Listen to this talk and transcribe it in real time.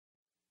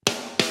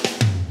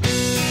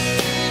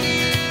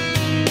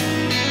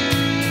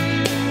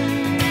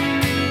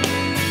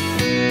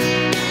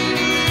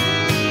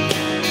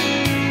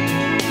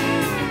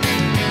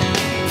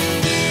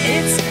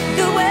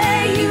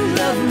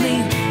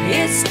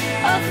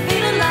a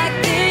feeling like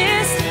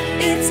this.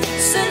 It's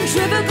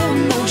centrifugal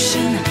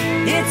motion.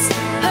 It's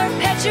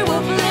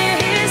perpetual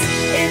bliss.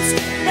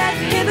 It's that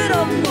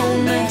pivotal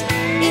moment.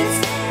 It's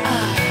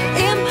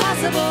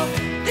impossible.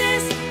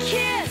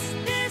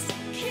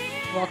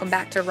 Welcome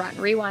back to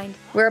Rotten Rewind.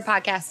 We're a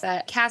podcast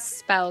that casts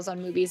spells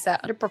on movies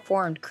that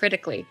underperformed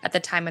critically at the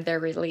time of their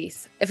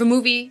release. If a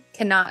movie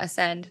cannot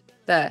ascend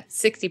the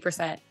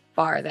 60%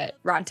 bar that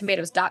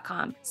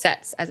RottenTomatoes.com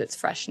sets as its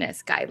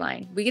freshness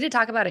guideline, we get to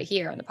talk about it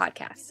here on the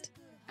podcast.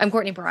 I'm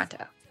Courtney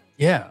Paranto.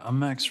 Yeah, I'm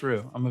Max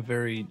Rue.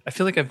 I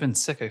feel like I've been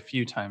sick a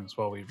few times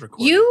while we've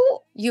recorded.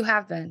 You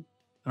have been.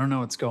 I don't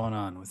know what's going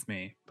on with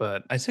me,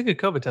 but I took a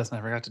COVID test and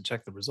I forgot to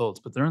check the results,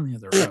 but they're in the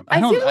other room. I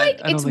feel like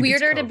it's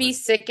weirder to be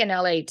sick in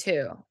LA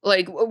too.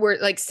 Like we're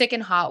like sick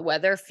in hot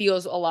weather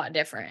feels a lot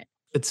different.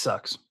 It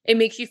sucks. It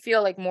makes you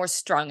feel like more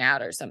strung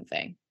out or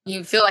something.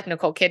 You feel like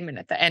Nicole Kidman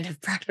at the end of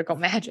Practical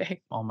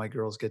Magic. All my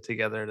girls get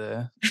together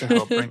to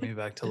help bring me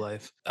back to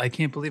life. I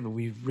can't believe it.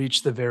 We've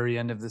reached the very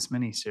end of this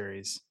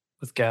miniseries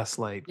with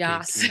Gaslight.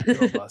 Yas.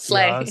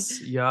 Slay.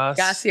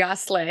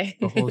 Yas, slay.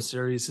 The whole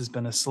series has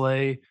been a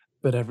slay.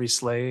 But every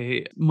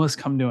slay must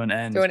come to an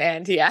end. To an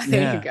end, yeah.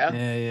 There you go.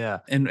 Yeah.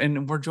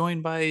 And we're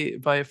joined by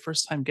a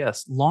first-time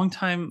guest,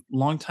 long-time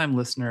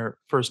listener,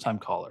 first-time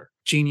caller,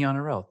 Jean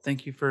Yannarel.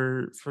 Thank you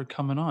for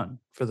coming on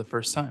for the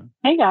first time.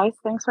 Hey guys,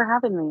 thanks for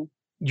having me.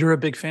 You're a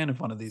big fan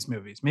of one of these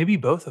movies, maybe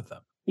both of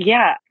them.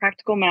 Yeah,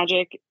 Practical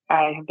Magic.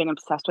 I have been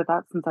obsessed with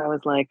that since I was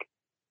like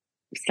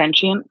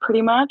sentient,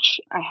 pretty much.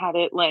 I had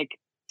it like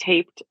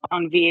taped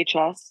on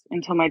VHS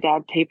until my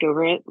dad taped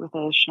over it with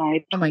a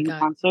Shania Twain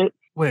concert.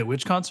 Wait,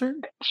 which concert?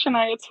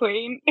 Shania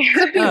Twain.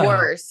 Could be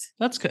worse.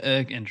 That's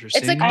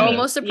interesting. It's like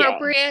almost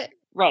appropriate. Yeah.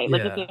 Right.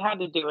 Like if they had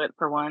to do it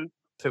for one.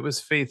 If it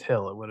was Faith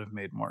Hill, it would have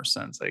made more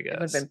sense, I guess. It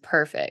would have been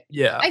perfect.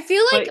 Yeah. I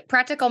feel like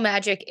Practical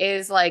Magic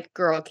is like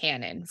girl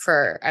canon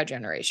for our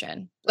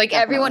generation. Like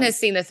everyone has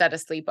seen this at a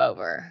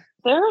sleepover.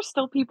 There are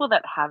still people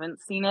that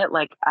haven't seen it.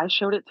 Like I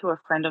showed it to a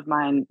friend of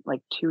mine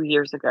like 2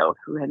 years ago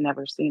who had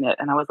never seen it.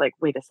 And I was like,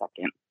 wait a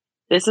second.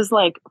 This is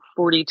like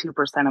 42%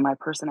 of my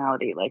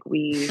personality. Like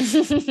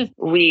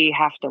we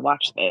have to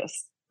watch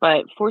this.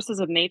 But Forces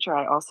of Nature,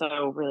 I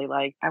also really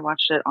like. I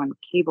watched it on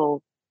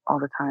cable all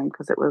the time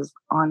because it was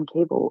on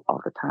cable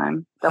all the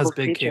time. Has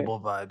big cable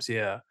vibes,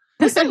 yeah.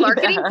 Was the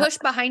marketing push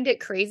behind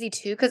it crazy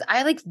too? Because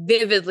I like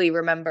vividly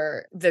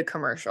remember the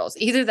commercials.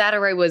 Either that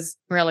or I was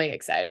really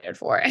excited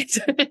for it.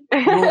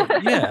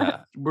 Well,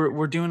 yeah,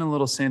 we're doing a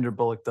little Sandra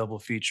Bullock double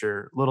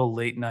feature, little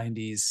late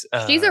 90s.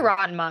 She's a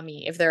rotten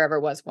mommy if there ever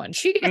was one.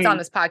 She gets on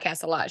this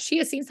podcast a lot. She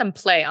has seen some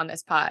play on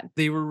this pod.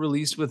 They were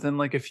released within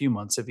like a few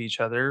months of each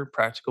other.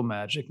 Practical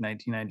Magic,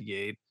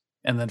 1998,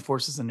 and then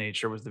Forces of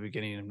Nature was the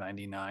beginning of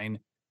 99.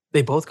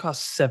 They both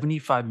cost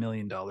 $75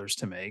 million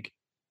to make,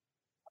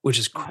 which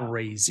is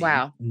crazy.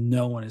 Wow.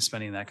 No one is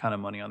spending that kind of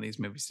money on these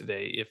movies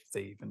today if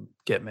they even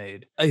get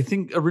made. I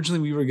think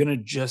originally we were going to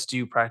just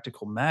do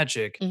Practical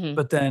Magic,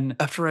 but then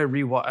after I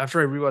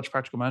rewatched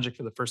Practical Magic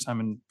for the first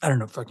time in, I don't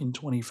know, fucking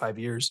 25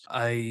 years,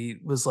 I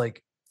was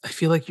like, I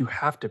feel like you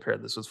have to pair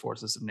this with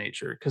Forces of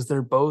Nature because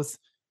they're both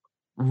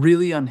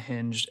really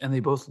unhinged and they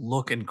both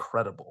look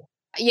incredible.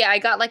 Yeah, I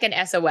got like an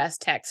SOS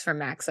text from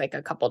Max like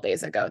a couple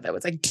days ago that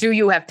was like, do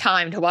you have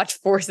time to watch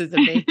Forces of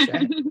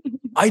Nature?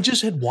 I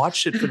just had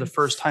watched it for the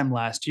first time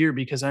last year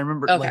because I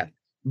remember like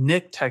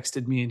Nick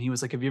texted me and he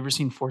was like, have you ever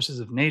seen Forces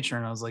of Nature?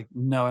 And I was like,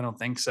 no, I don't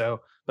think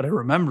so. But I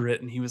remember it.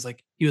 And he was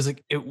like,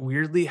 it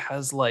weirdly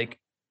has like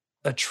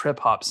a trip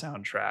hop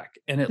soundtrack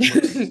and it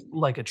looks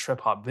like a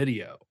trip hop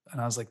video.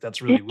 And I was like,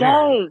 that's really weird.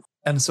 Does.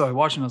 And so I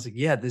watched it and I was like,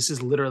 yeah, this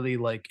is literally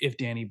like if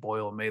Danny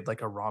Boyle made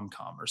like a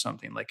rom-com or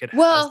something. Like it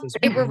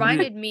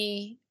reminded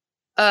me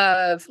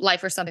of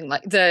Life or something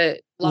like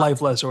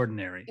Life Less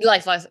Ordinary.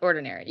 Life Less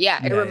Ordinary.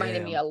 Yeah, it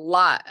reminded me a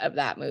lot of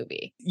that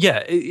movie.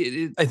 Yeah,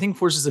 I think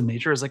Forces of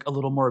Nature is like a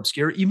little more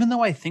obscure, even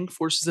though I think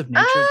Forces of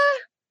Nature...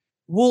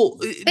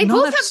 they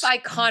both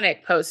have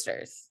iconic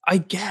posters. I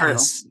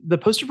guess. The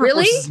poster for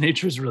Forces of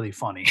Nature is really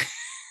funny.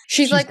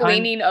 She's like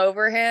leaning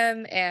over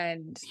him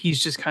and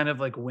he's just kind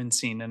of like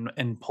wincing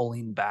and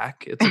pulling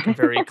back. It's like a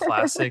very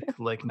classic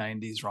like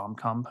 90s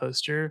rom-com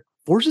poster.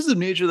 Forces of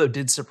Nature though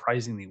did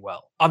surprisingly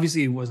well.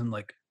 Obviously it wasn't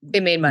like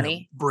it made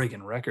money,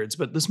 breaking records,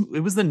 but it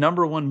was the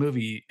 #1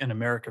 movie in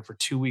America for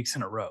 2 weeks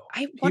in a row.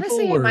 I want to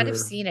say I might have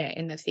seen it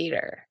in the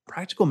theater.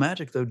 Practical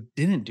Magic though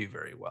didn't do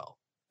very well.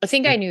 I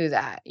think I knew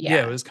that.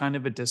 Yeah, it was kind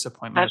of a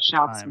disappointment. That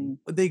shocks me.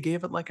 They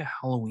gave it like a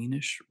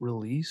Halloweenish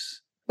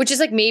release. Which is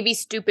like maybe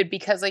stupid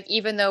because like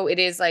even though it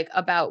is like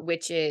about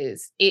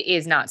witches, it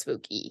is not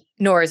spooky,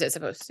 nor is it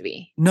supposed to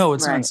be. No,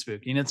 it's not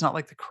spooky. And it's not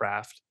like The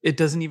Craft. It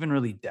doesn't even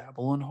really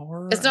dabble in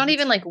horror. It's not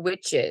even like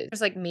witches. There's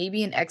like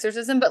maybe an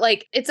exorcism, but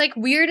like it's like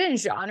weird and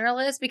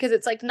genreless because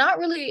it's like not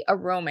really a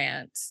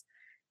romance.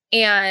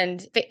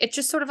 And it's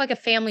just sort of like a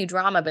family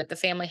drama, but the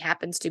family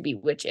happens to be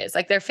witches.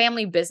 Like their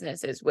family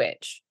business is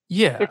witch.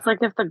 Yeah. It's like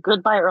if the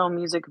Goodbye Earl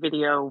music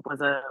video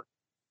was a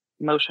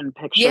motion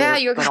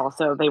picture, but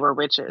also they were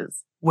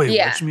witches. Wait,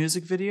 which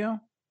music video?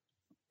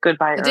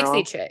 Goodbye the Earl.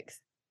 Dixie Chicks.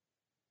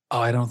 Oh,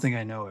 I don't think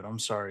I know it. I'm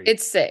sorry.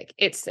 It's sick.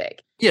 It's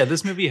sick. Yeah,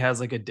 this movie has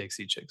like a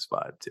Dixie Chicks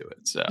vibe to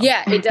it. So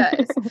Yeah, it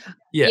does.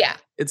 yeah,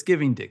 it's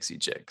giving Dixie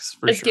Chicks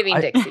for It's sure.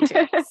 giving Dixie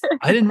Chicks.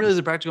 I didn't realize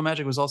the Practical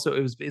Magic was also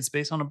it's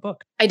based on a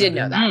book. I did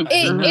know that.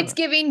 It's that.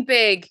 giving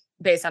big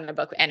based on the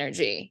book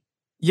energy.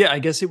 Yeah, I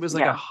guess it was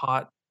like a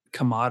hot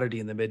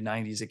commodity in the mid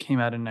 90s. It came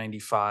out in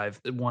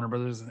 95. Warner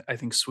Brothers, I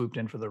think, swooped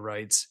in for the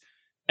rights.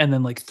 And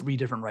then like 3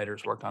 different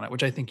writers worked on it,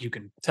 which I think you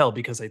can tell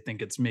because I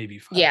think it's maybe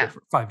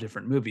 5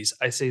 different movies.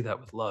 I say that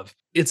with love.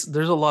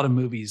 There's a lot of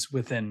movies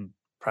within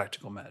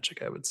Practical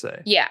Magic, I would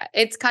say. Yeah,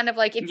 it's kind of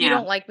like if you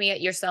don't like me at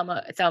your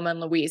Thelma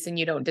and Louise, and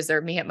you don't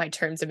deserve me at my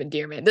terms of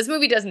endearment. This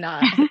movie does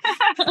not.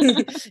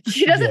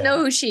 She doesn't know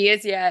who she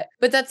is yet,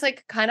 but that's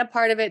like kind of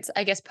part of its,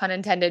 I guess, pun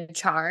intended,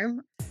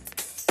 charm.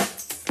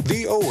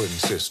 The Owen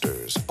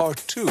sisters are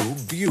 2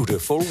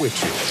 beautiful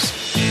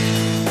witches.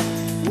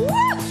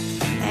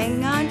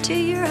 Hang on to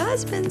your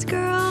husbands,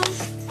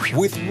 girls.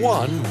 With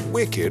one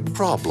wicked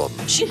problem.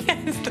 She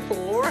has the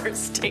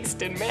worst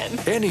taste in men.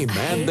 Any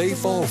man they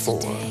fall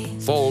for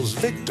falls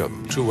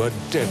victim to a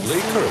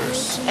deadly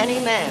curse. Any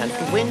man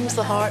who wins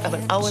the heart of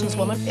an Owens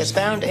woman is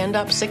bound to end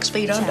up 6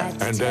 feet under.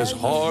 And as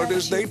hard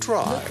as they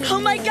try, Oh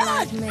my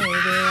God!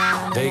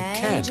 they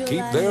can't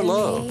keep their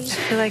loves I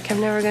feel like I'm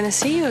never gonna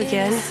see you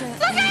again.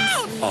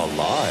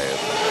 alive.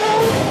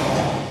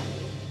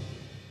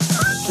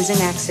 It was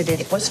an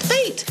accident. It was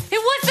fate. It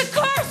was a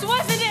curse,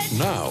 wasn't it?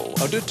 Now,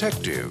 a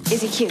detective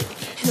Is he cute?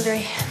 In a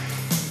very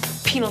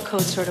penal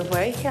code sort of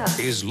way, yeah.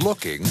 is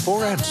looking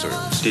for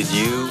answers. Did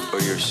you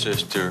or your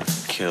sister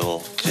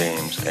kill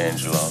James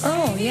Angelo?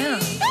 Oh, yeah.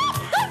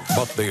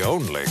 But the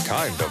only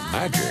kind of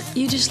magic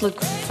You just look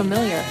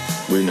familiar.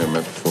 We never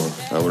met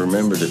before. I would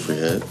remember it if we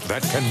had.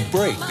 that can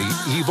break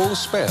the evil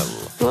spell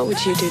What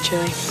would you do,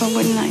 Joey? What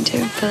wouldn't I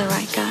do for the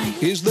right guy?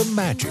 is the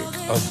magic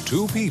of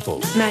 2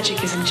 people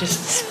Magic isn't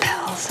just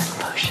spells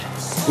and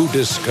potions. who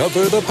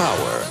discover the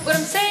power What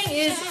I'm saying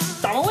is,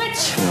 I'm a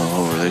witch. You know,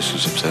 all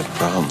relationships have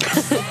problems.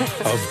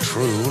 of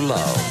true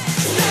love.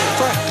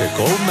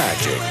 Practical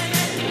Magic.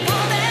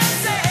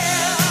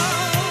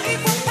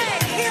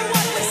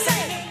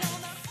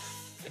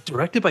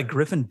 Directed by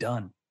Griffin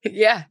Dunn.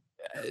 Yeah.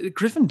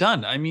 Griffin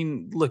Dunn. I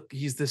mean, look,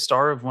 he's the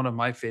star of one of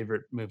my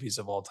favorite movies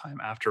of all time,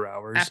 After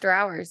Hours. After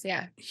Hours,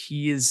 yeah.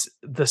 He is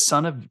the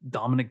son of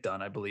Dominic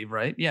Dunn, I believe,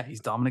 right? Yeah, he's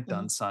Dominic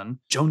Dunn's son.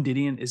 Joan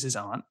Didion is his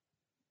aunt.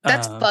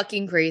 That's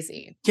fucking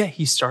crazy. Yeah,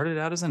 he started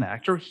out as an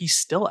actor. He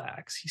still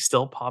acts. He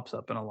still pops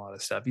up in a lot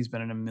of stuff. He's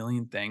been in a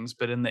million things.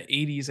 But in the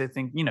 80s, I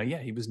think,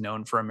 he was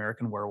known for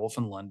American Werewolf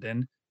in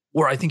London,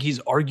 where I think he's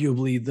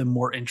arguably the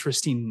more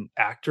interesting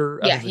actor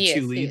out of the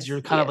 2 leads.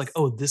 You're kind of like,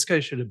 oh, this guy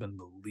should have been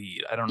the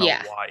lead. I don't know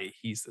why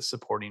he's the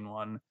supporting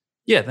one.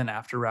 Yeah, then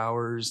After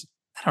Hours.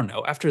 I don't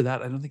know. After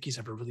that, I don't think he's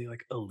ever really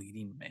like a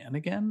leading man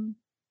again.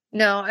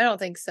 No, I don't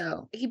think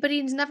so. But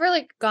he's never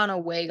like gone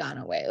away.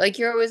 Like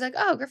you're always like,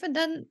 oh, Griffin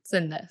Dunn's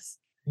in this.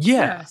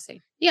 Yeah.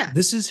 Interesting. Yeah.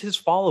 This is his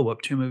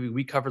follow-up to a movie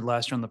we covered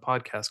last year on the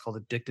podcast called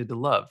Addicted to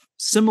Love.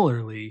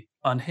 Similarly,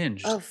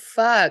 unhinged. Oh,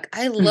 fuck.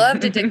 I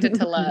loved Addicted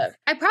to Love.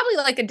 I probably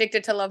like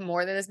Addicted to Love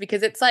more than this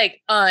because it's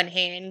like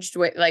unhinged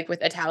with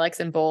italics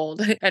and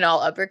bold and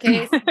all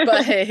uppercase.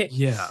 But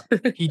yeah.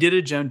 He did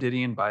a Joan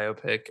Didion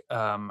biopic,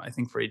 I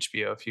think for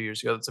HBO a few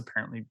years ago. That's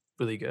apparently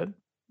really good.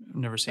 I've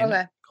never seen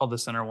it. Called The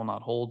Center Will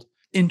Not Hold.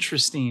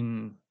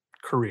 Interesting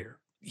career.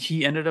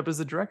 He ended up as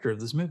the director of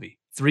this movie.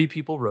 3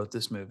 people wrote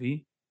this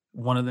movie.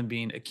 One of them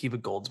being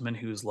Akiva Goldsman,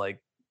 who's like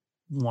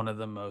one of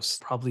the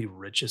most probably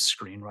richest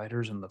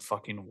screenwriters in the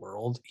fucking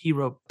world. He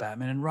wrote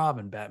Batman and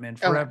Robin, Batman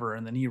Forever,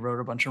 and then he wrote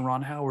a bunch of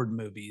Ron Howard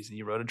movies, and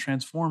he wrote a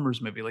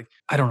Transformers movie. Like,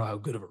 I don't know how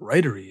good of a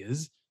writer he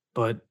is,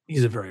 but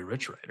he's a very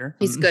rich writer.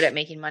 He's good at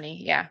making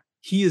money. Yeah.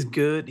 He is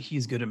good.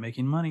 He's good at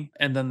making money.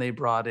 And then they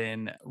brought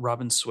in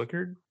Robin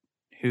Swickard,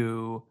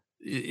 who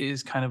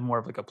is kind of more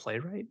of like a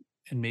playwright.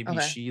 And maybe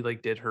she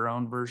like did her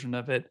own version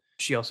of it.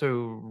 She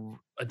also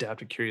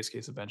adapted Curious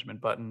Case of Benjamin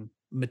Button,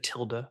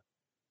 Matilda.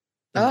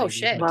 Oh,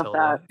 shit. Love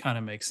that. Kind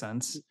of makes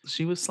sense.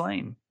 She was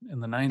slain in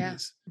the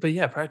 90s. But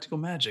yeah, Practical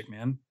Magic,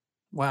 man.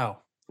 Wow.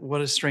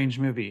 What a strange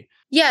movie.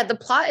 Yeah, the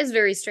plot is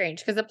very strange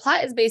because the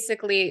plot is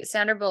basically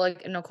Sandra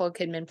Bullock and Nicole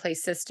Kidman play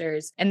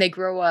sisters, and they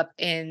grow up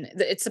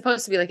it's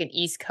supposed to be like an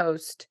East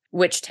Coast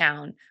witch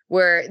town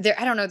where they're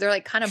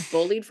like kind of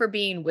bullied for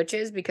being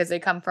witches because they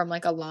come from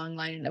like a long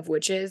line of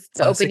witches.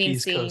 The opening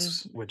East scene,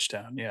 Coast witch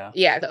town, yeah.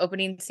 Yeah, the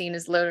opening scene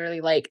is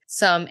literally like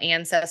some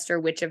ancestor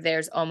witch of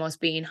theirs almost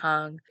being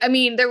hung. I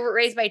mean, they were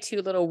raised by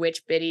 2 little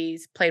witch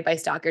biddies played by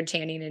Stockard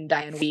Channing and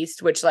Diane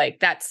Wiest, which like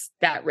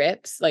that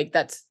rips. Like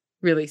that's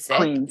really sick.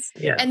 Queens.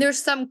 Yeah. And there's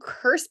some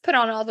curse put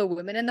on all the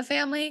women in the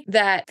family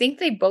that I think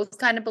they both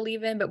kind of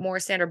believe in, but more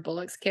Sandra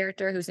Bullock's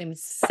character, whose name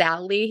is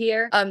Sally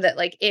here, that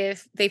like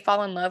if they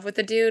fall in love with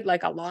a dude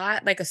like a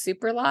lot, like a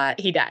super lot,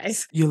 he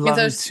dies. You love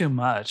him too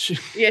much.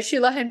 Yeah, she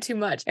loved him too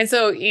much. And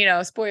so,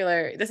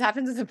 spoiler, this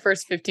happens in the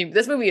first 15.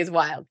 This movie is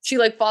wild. She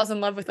like falls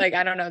in love with like,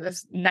 I don't know,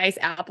 this nice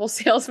Apple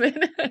salesman.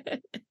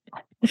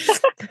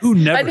 Who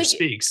never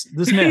speaks.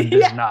 This man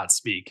does not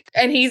speak.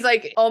 And he's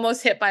like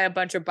almost hit by a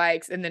bunch of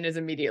bikes and then is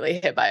immediately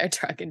hit by a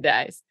truck and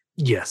dies.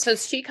 Yes. So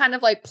she kind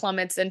of like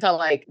plummets into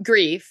like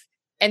grief.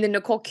 And then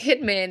Nicole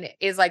Kidman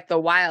is like the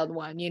wild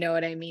one. You know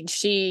what I mean?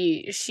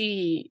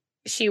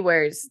 She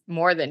wears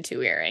more than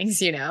 2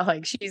 earrings, you know,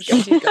 like she's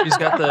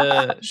got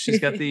the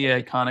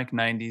iconic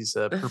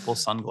 90s purple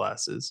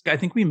sunglasses. I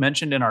think we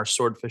mentioned in our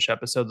Swordfish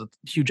episode that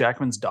Hugh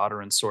Jackman's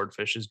daughter in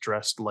Swordfish is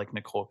dressed like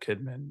Nicole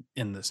Kidman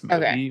in this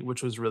movie,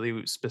 which was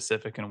really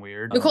specific and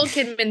weird. Nicole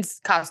Kidman's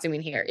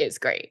costuming here is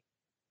great.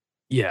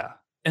 Yeah.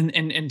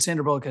 And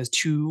Sandra Bullock has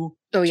two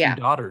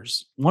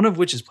daughters, one of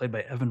which is played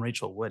by Evan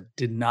Rachel Wood.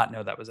 Did not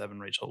know that was Evan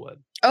Rachel Wood.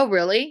 Oh,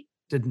 really?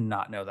 Did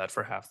not know that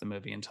for half the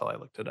movie until I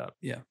looked it up.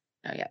 Yeah.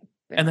 Oh, yeah.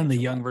 And then the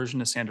young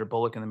version of Sandra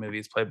Bullock in the movie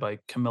is played by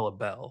Camilla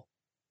Bell.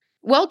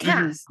 Well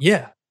cast.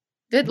 Yeah.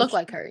 Did look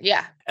like her.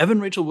 Yeah. Evan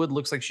Rachel Wood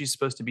looks like she's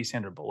supposed to be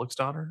Sandra Bullock's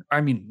daughter.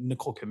 I mean,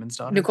 Nicole Kidman's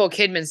daughter. Nicole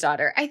Kidman's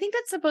daughter. I think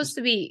that's supposed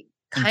to be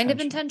kind of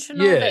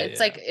intentional. Yeah,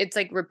 it's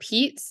like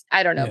repeats.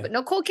 I don't know. But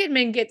Nicole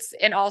Kidman gets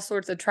in all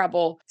sorts of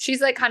trouble.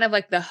 She's like kind of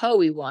like the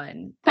hoey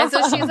one. And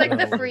so she's like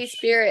the free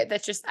spirit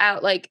that's just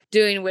out like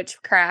doing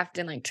witchcraft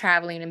and like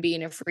traveling and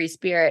being a free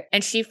spirit.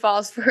 And she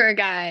falls for a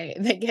guy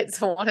that gets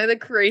one of the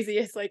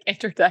craziest like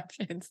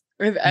introductions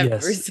we've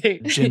ever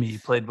seen. Jimmy,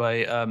 played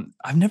by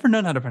I've never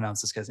known how to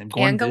pronounce this guy's name.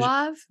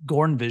 Angelov?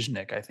 Gorn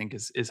Viznik, I think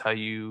is how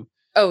you.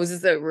 Oh, this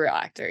is a real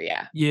actor,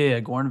 yeah. Yeah,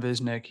 Gorn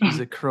Viznik. He's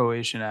a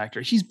Croatian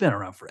actor. He's been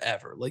around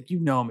forever. Like, you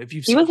know him. If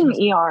you've He was in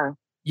ER.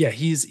 Yeah,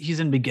 he's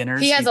in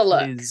Beginners. He has a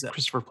look.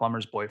 Christopher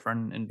Plummer's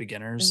boyfriend in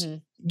Beginners. Mm-hmm.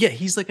 Yeah,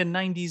 he's like a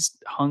 90s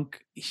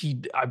hunk.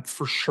 I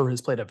for sure has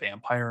played a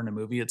vampire in a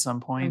movie at some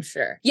point. I'm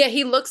sure. Yeah,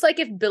 he looks like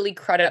if Billy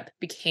Crudup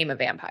became a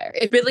vampire.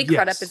 If Billy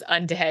Crudup is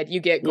undead, you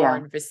get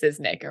Gorn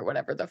Viznik or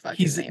whatever the fuck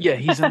his name is.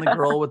 He's in The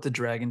Girl with the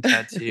Dragon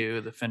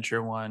Tattoo, the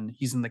Fincher one.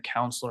 He's in The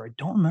Counselor. I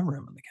don't remember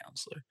him in The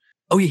Counselor.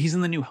 Oh, yeah, he's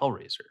in the new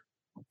Hellraiser.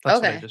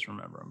 That's what I just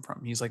remember him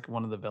from. He's like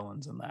one of the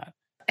villains in that.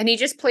 And he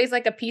just plays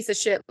like a piece of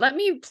shit. Let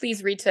me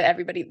please read to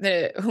everybody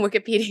the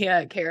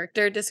Wikipedia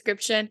character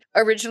description.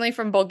 Originally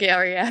from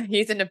Bulgaria,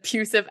 he's an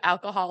abusive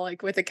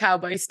alcoholic with a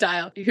cowboy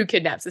style who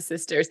kidnaps his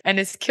sisters and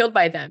is killed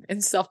by them in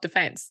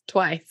self-defense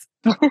twice.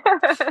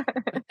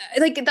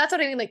 Like, that's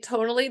what I mean. Like,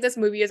 totally, this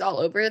movie is all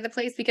over the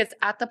place because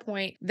at the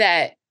point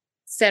that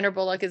Sandra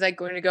Bullock is like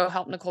going to go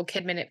help Nicole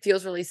Kidman, it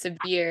feels really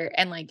severe.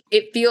 And like,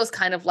 it feels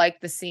kind of like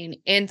the scene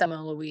in Thelma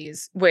and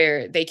Louise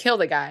where they kill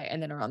the guy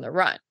and then are on the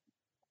run.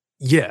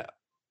 Yeah.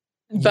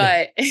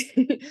 But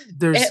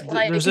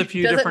there's a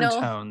few different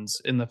tones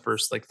in the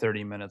first like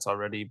 30 minutes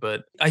already.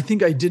 But I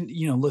think I didn't,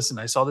 listen,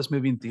 I saw this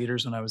movie in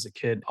theaters when I was a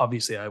kid.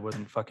 Obviously, I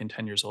wasn't fucking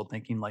 10 years old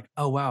thinking like,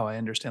 oh, wow, I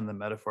understand the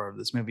metaphor of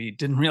this movie.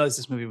 Didn't realize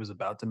this movie was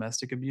about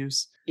domestic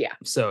abuse. Yeah.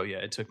 So yeah,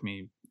 it took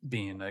me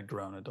being a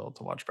grown adult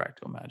to watch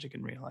Practical Magic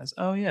and realize,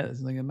 oh yeah, this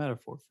is like a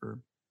metaphor for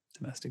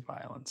domestic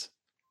violence.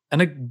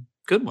 And a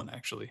good one,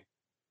 actually.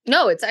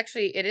 No, it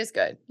is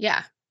good.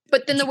 Yeah.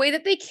 But then the way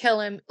that they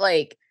kill him,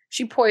 like,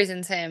 she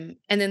poisons him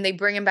and then they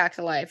bring him back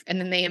to life and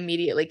then they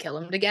immediately kill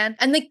him again.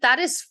 And like, that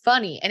is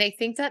funny. And I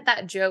think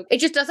that joke, it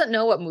just doesn't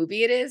know what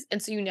movie it is.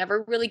 And so you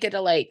never really get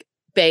to like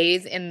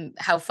bathe in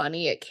how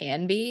funny it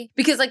can be.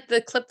 Because like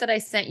the clip that I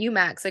sent you,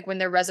 Max, like when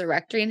they're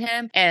resurrecting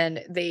him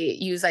and they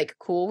use like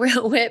Cool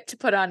Whip to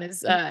put on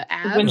his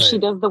abs. When she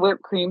does the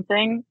whipped cream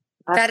thing.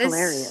 That's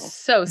hilarious. Is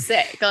so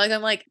sick. Like,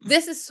 I'm like,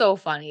 this is so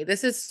funny.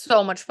 This is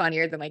so much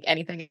funnier than like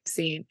anything I've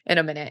seen in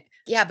a minute.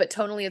 Yeah, but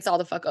tonally it's all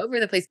the fuck over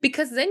the place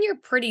because then you're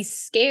pretty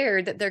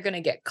scared that they're going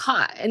to get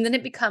caught. And then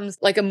it becomes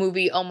like a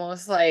movie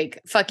almost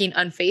like fucking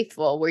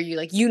Unfaithful where you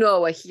like,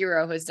 a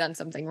hero has done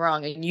something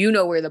wrong and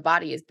where the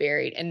body is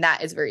buried. And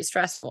that is very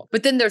stressful.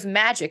 But then there's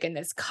magic in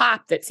this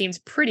cop that seems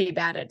pretty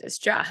bad at his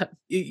job.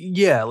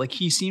 Yeah, like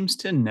he seems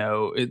to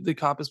know. The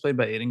cop is played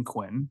by Aidan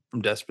Quinn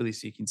from Desperately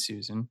Seeking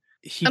Susan.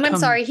 I'm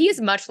sorry, he is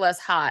much less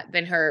hot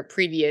than her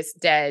previous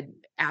dead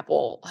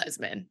Apple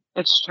husband.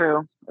 It's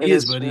true. He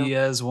is, but he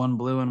has one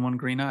blue and one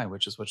green eye,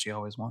 which is what she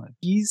always wanted.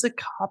 He's a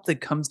cop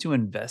that comes to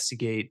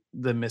investigate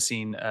the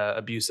missing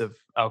abusive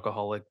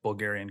alcoholic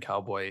Bulgarian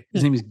cowboy.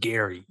 His name is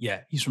Gary.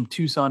 Yeah, he's from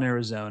Tucson,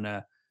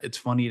 Arizona. It's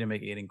funny to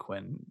make Aidan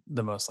Quinn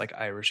the most like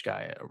Irish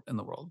guy in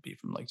the world be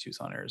from like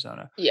Tucson,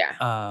 Arizona.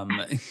 Yeah.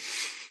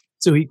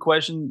 So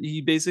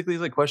he basically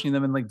is like questioning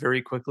them and like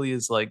very quickly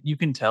is like, you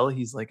can tell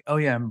he's like, oh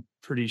yeah, I'm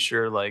pretty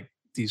sure like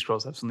these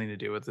girls have something to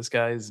do with this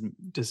guy's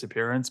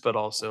disappearance, but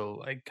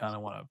also I kind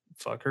of want to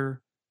fuck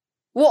her.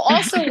 Well,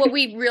 also what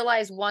we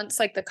realize once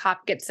like the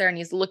cop gets there and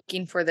he's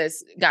looking for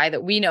this guy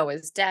that we know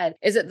is dead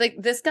is that like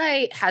this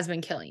guy has been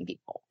killing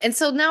people. And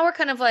so now we're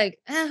kind of like,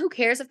 who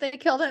cares if they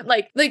killed him?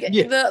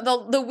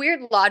 The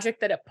weird logic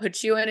that it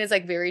puts you in is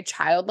like very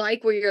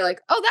childlike where you're like,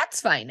 oh, that's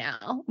fine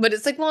now. But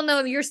it's like, well,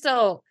 no, you're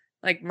still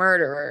like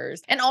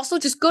murderers. And also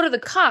just go to the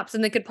cops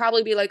and they could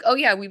probably be like, oh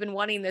yeah, we've been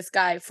wanting this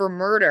guy for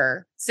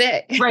murder.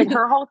 Sick. Right.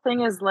 Her whole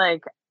thing is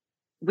like,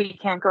 we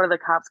can't go to the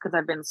cops because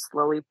I've been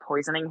slowly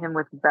poisoning him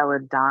with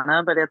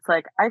belladonna. But it's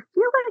like, I feel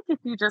like if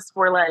you just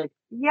were like,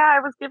 yeah, I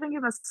was giving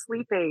him a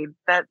sleep aid,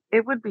 that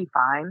it would be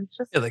fine.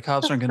 Just the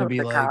cops aren't going to go be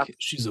the like, cops.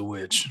 she's a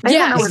witch. They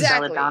Yeah, don't know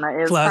exactly. what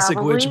belladonna is. Classic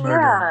probably. witch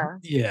murder.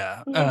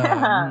 Yeah.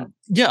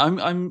 Yeah.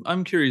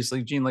 I'm curious,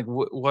 like, Gene, like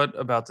what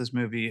about this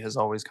movie has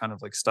always kind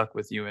of like stuck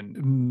with you and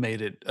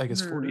made it, I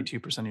guess,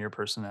 42% of your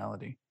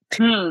personality?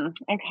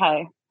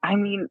 Okay. I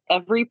mean,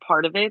 every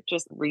part of it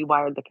just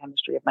rewired the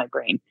chemistry of my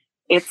brain.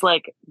 It's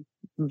like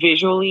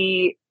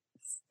visually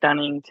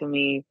stunning to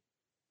me.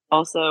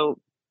 Also,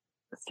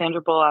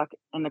 Sandra Bullock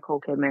and Nicole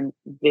Kidman,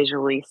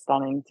 visually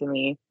stunning to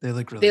me. They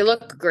look really They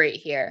look great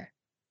here.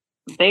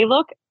 They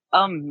look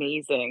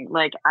amazing.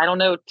 Like, I don't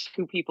know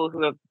two people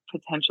who have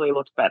potentially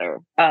looked better.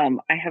 I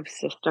have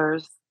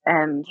sisters,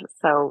 and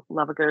so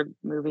love a good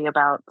movie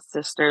about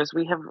sisters.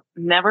 We have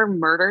never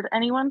murdered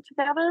anyone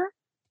together.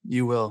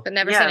 You will. But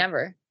never say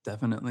never.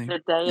 Definitely.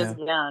 The day is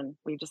young.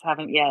 We just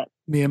haven't yet.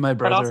 Me and my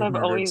brother also have I've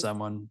murdered always-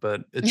 someone,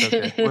 but it's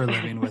okay. We're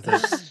living with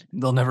it.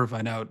 They'll never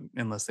find out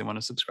unless they want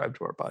to subscribe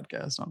to our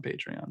podcast on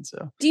Patreon.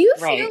 So Do you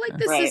Right, feel like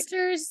the right.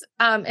 sisters,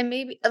 and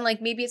maybe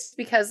it's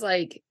because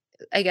like,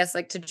 I guess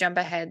like to jump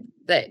ahead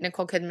that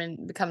Nicole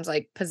Kidman becomes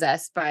like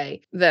possessed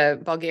by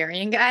the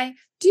Bulgarian guy.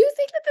 Do you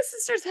think that the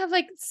sisters have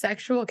like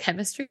sexual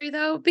chemistry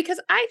though? Because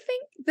I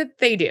think that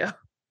they do.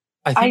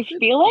 I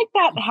feel like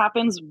that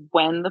happens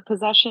when the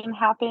possession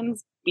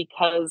happens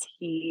because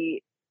he's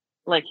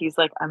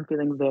like, I'm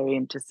feeling very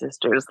into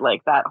sisters,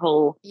 like that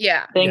whole thing.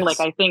 Yes.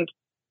 Like, I think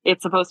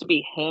it's supposed to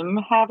be him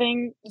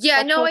having.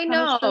 Yeah, no, sexual I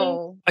chemistry.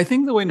 know. I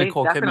think the way They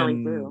Nicole definitely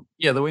Kidman,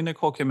 do. the way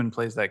Nicole Kidman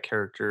plays that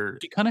character,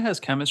 she kind of has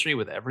chemistry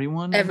with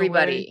everyone. in a way.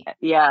 Everybody.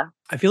 Yeah.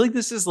 I feel like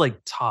this is like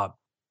top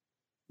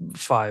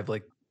 5,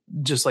 like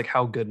just like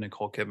how good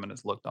Nicole Kidman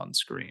has looked on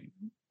screen.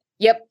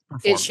 Yep.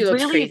 She looks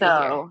Really, crazy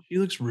though. She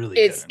looks really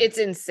here. good. It's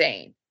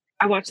insane.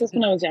 I watched this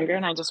when I was younger,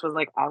 and I just was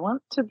like, I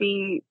want to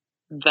be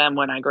them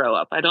when I grow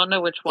up. I don't know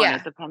which one. Yeah.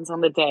 It depends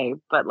on the day,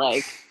 but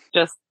like,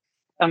 just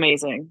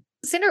amazing.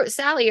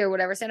 Sally or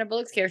whatever, Sandra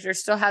Bullock's character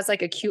still has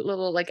like a cute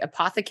little like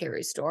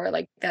apothecary store.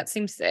 Like that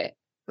seems to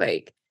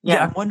like.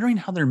 Yeah, I'm wondering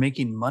how they're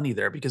making money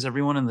there because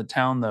everyone in the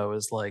town though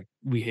is like,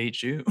 we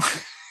hate you.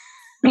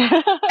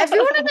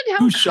 Everyone in the town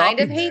Who's kind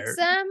of shopping hates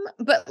there? them,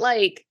 but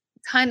like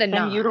kind of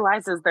And not.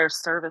 utilizes their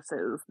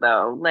services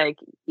though. Like,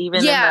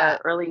 even Yeah. in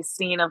the early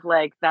scene of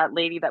like that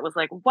lady that was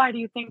like, why do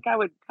you think I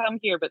would come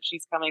here? But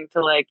she's coming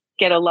to like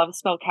get a love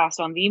spell cast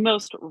on the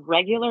most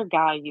regular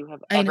guy you have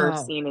I ever know.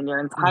 seen in your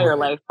entire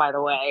Right. life, by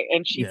the way.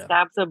 And she Yeah.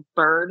 stabs a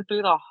bird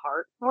through the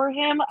heart for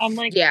him. I'm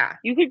like, Yeah.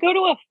 you could go to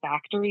a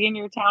factory in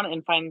your town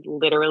and find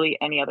literally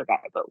any other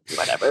guy, but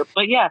whatever.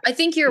 But yeah, I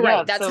think you're Yeah,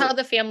 right. That's so- how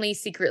the family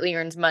secretly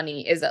earns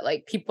money is that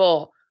like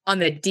people on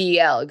the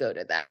DL go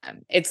to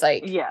them. It's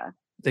like, yeah.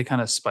 They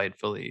kind of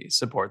spitefully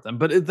support them,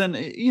 but then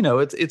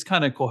it's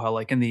kind of cool how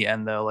like in the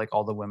end though, like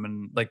all the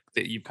women like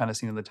that you've kind of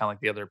seen in the town, like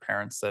the other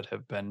parents that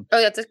have been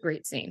oh, that's a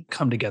great scene.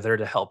 come together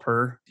to help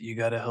her. You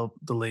got to help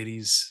the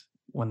ladies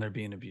when they're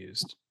being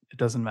abused. It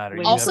doesn't matter.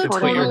 You Also have to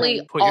put your-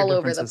 totally put your all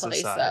over the differences place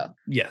aside. though.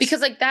 Yes, Because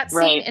like that scene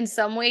Right. in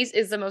some ways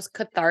is the most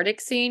cathartic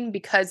scene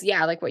because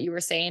yeah, like what you were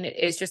saying, it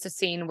is just a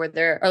scene where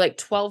there are like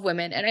 12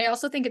 women. And I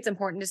also think it's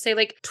important to say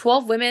like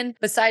 12 women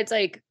besides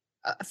like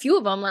a few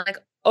of them like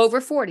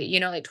over 40,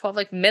 like 12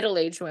 like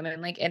middle-aged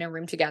women like in a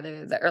room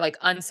together that are like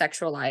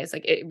unsexualized.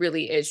 Like it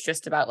really is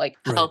just about like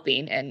Right.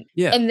 helping and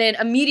Yeah. and then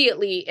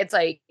immediately it's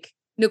like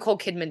Nicole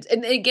Kidman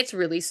and it gets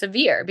really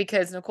severe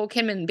because Nicole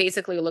Kidman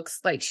basically looks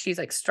like she's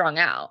like strung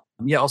out.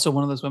 Yeah. Also,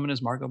 one of those women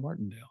is Margot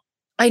Martindale.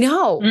 I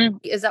know. Mm.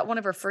 Is that one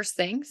of her first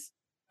things?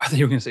 I thought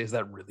you were going to say, is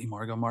that really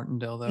Margot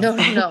Martindale though?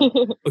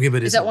 No. Okay,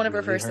 but Is it that one of her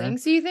really first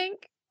things, do you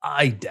think?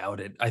 I doubt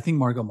it. I think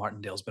Margot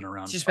Martindale's been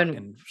around. She's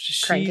been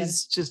cranking.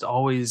 She's just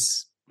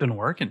always been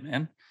working,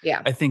 man.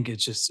 Yeah. I think it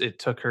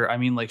took her. I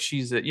mean, like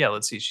she's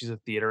she's a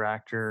theater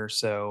actor.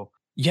 So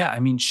yeah, I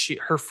mean,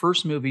 her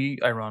first movie,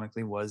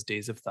 ironically, was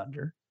Days of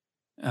Thunder,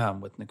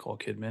 with Nicole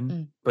Kidman.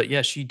 Mm. But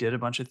yeah, she did a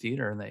bunch of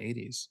theater in the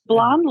 80s.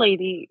 Blonde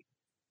lady.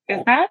 Is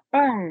that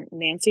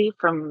Nancy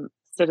from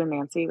Sid and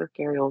Nancy with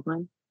Gary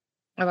Oldman?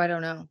 Oh, I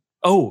don't know.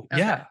 Oh Okay.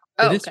 yeah,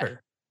 Oh, it is okay.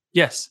 her.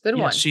 Yes, Good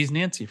yes, one. she's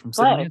Nancy from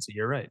Sid and Good. Nancy.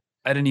 You're right.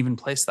 I didn't even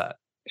place that.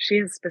 She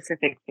has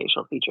specific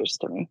facial features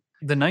to me.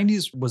 The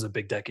 90s was a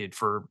big decade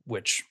for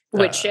witch.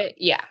 Shit,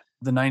 yeah.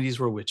 The 90s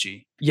were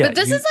witchy. Yeah, but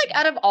this is like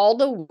out of all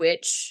the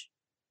witch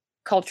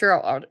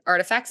cultural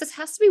artifacts, this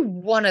has to be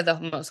one of the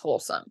most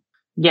wholesome.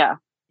 Yeah.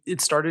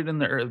 It started in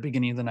the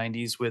beginning of the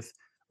 90s with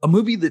a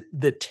movie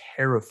that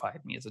terrified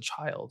me as a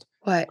child.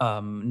 What?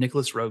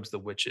 Nicholas Rogue's The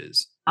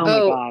Witches. Oh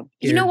my God.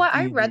 You know Scared what?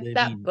 I the read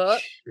that living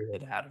book.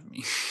 shit out of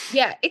me.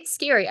 Yeah, it's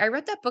scary. I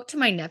read that book to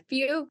my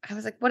nephew. I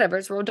was like, whatever,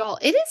 it's Roald Dahl.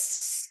 It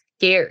is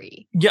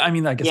scary. Yeah, I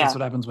mean, I guess Yeah. that's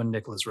what happens when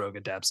Nicholas Rogue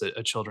adapts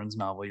a children's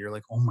novel. You're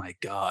like, oh my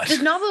God.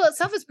 The novel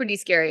itself is pretty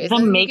scary. The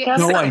Then you makeup- get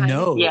No, I behind-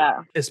 know. Yeah.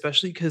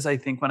 Especially because I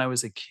think when I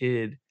was a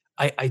kid,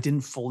 I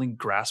didn't fully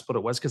grasp what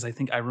it was because I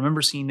think I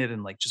remember seeing it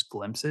in like just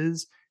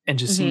glimpses and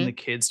just seeing Mhm. the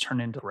kids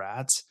turn into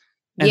rats.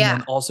 And Yeah.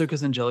 then also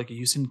because Angelica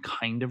Houston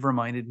kind of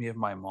reminded me of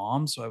my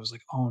mom. So I was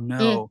like, oh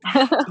no.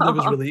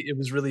 So it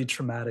was really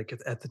traumatic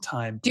at the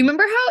time. Do you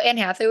remember how Anne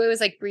Hathaway was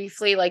like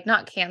briefly like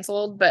not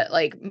canceled, but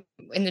like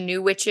in the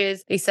New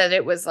Witches, they said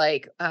it was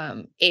like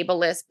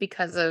ableist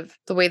because of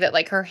the way that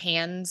like her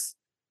hands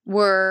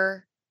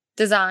were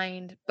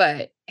designed,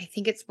 but I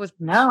think it was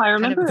No, I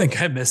remember. I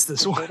think I missed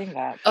this one.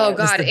 That, oh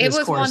God, it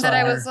was one that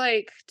I was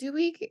like,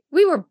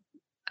 we were.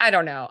 I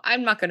don't know.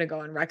 I'm not going to go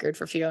on record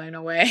for feeling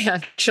away.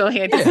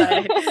 Actually, I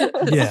decided.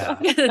 Yeah.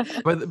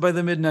 By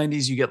the mid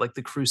 '90s, you get like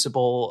The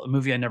Crucible, a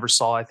movie I never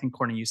saw. I think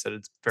Courtney, you said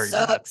it's very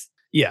bad.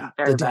 Yeah.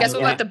 Very bad. Guess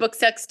what? The book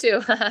sucks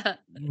too.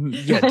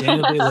 Yeah,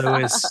 Daniel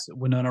Day-Lewis,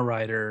 Winona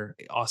Ryder,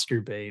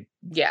 Oscar bait.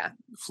 Yeah.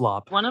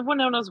 Flop. One of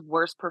Winona's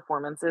worst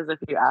performances, if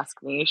you ask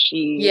me.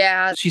 She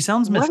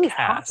sounds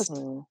miscast.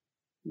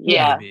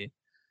 Yeah. Maybe.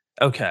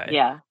 Okay.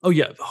 Yeah. Oh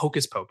yeah,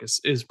 Hocus Pocus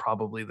is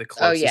probably the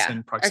closest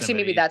in proximity. Actually,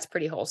 maybe that's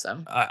pretty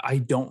wholesome. I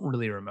don't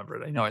really remember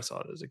it. I know I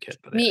saw it as a kid,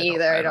 but me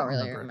either. I don't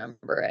really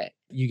remember it.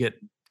 You get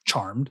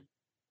Charmed.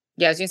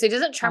 Yeah, I was gonna say,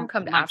 doesn't Charmed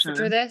come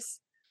after this?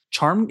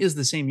 Charmed is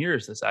the same year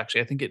as this,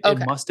 actually. I think it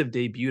must have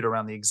debuted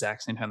around the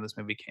exact same time this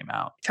movie came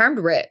out. Charmed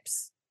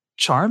rips.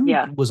 Charmed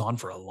was on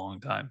for a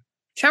long time.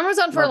 Charmed was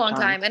on for a long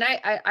time. And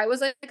I was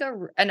like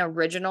an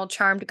original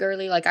Charmed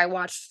girly. Like I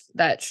watched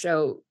that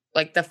show,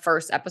 like the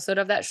first episode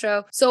of that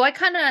show. So I'm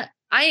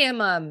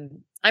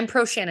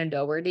pro Shannon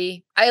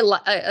Doherty. I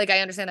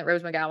understand that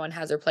Rose McGowan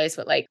has her place,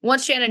 but like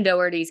once Shannon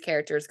Doherty's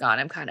character is gone,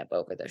 I'm kind of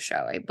over the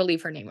show. I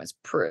believe her name was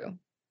Prue.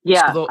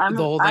 Yeah. So the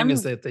whole thing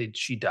is that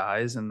she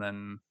dies and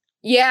then.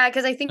 Yeah,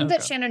 because I think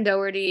that Shannon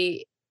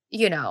Doherty,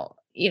 you know,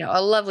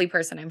 a lovely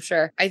person, I'm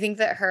sure. I think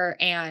that her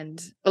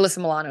and Alyssa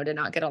Milano did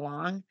not get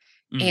along.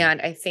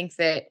 And I think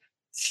that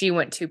she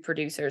went to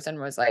producers and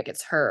was like,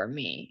 it's her or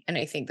me. And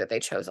I think that they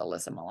chose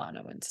Alyssa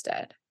Milano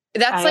instead.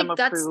 That's the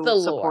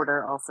lore.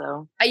 Supporter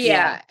also.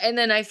 Yeah. And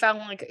then I found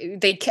like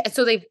they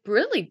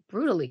really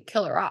brutally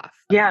kill her off.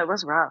 Yeah, it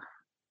was rough.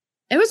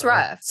 It was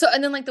rough. So,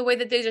 and then like the way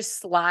that they just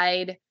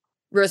slide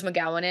Rose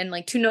McGowan in,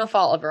 like to no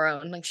fault of her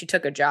own, like she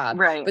took a job.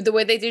 Right. But the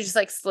way they do just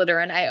like slid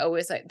her in, I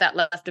always like that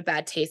left a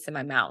bad taste in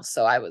my mouth.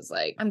 So I was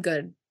like, I'm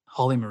good.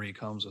 Holly Marie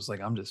Combs was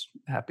like, I'm just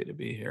happy to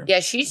be here. Yeah,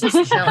 she's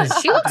just chilling.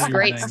 She looks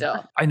great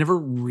still. I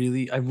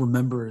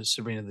remember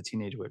Sabrina the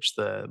Teenage Witch,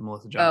 the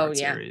Melissa Joan Hart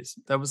series.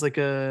 That was like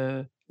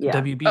a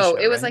WB show.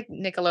 It was like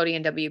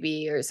Nickelodeon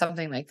WB or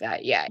something like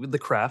that. Yeah. The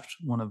Craft,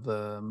 one of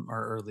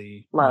our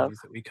early movies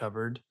that we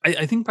covered.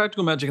 I think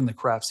Practical Magic and The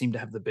Craft seem to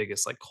have the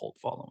biggest like cult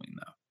following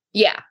though.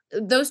 Yeah,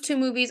 those two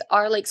movies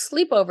are like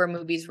sleepover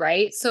movies,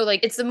 right? So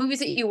like it's the movies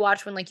that you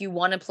watch when like you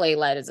want to play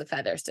light as a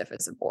feather, stiff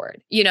as a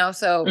board, you know?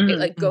 So it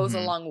like goes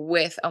along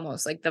with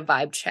almost like the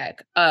vibe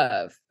check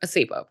of a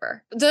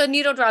sleepover. The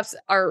needle drops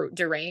are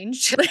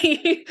deranged.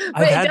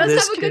 I've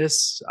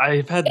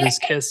had this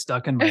kiss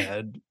stuck in my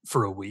head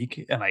for a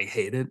week and I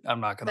hate it. I'm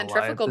not going to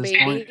lie at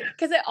this point.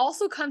 Because it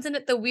also comes in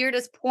at the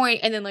weirdest point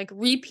and then like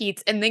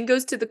repeats and then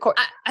goes to the core.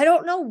 I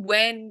don't know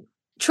when.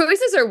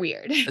 Choices are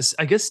weird.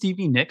 I guess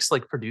Stevie Nicks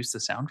like produced the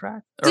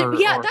soundtrack. That's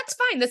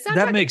fine. The soundtrack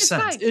that makes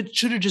sense. Fine. It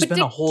should have just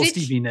been a whole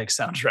Stevie Nicks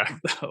soundtrack,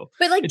 though.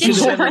 But like, did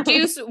she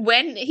produce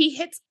when he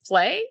hits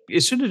play? It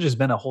should have just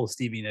been a whole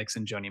Stevie Nicks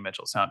and Joni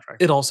Mitchell soundtrack.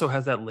 It also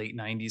has that late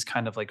 '90s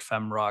kind of like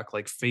femme rock,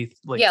 like Faith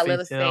Hill,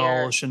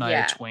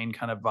 Shania Twain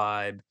kind of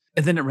vibe.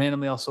 And then it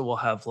randomly also will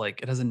have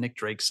like, it has a Nick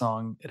Drake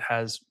song. It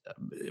has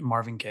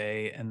Marvin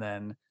Gaye, and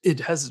then it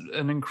has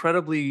an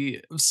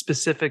incredibly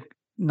specific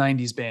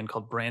 90s band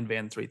called Brand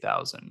Van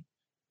 3000.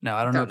 Now,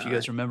 I don't know if you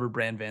guys remember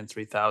Brand Van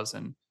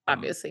 3000.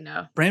 Obviously,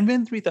 no. Brand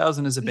Van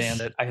 3000 is a band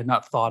that I had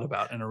not thought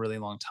about in a really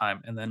long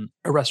time. And then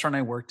a restaurant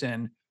I worked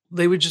in,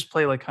 they would just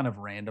play like kind of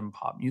random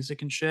pop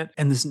music and shit.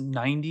 And this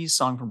 90s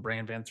song from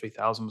Brand Van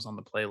 3000 was on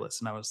the playlist.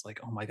 And I was like,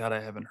 oh my God, I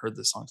haven't heard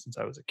this song since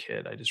I was a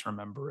kid. I just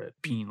remember it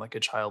being like a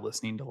child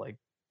listening to like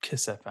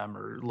Kiss FM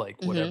or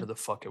like whatever the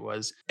fuck it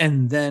was.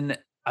 And then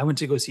I went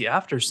to go see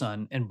After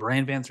Sun, and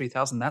Brand Van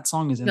 3000, that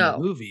song is in the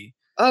movie.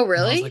 Oh,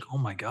 really? And I was like, oh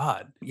my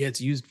God. Yeah,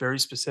 it's used very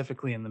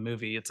specifically in the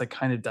movie. It's like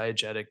kind of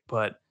diegetic,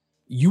 but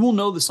you will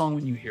know the song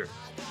when you hear it.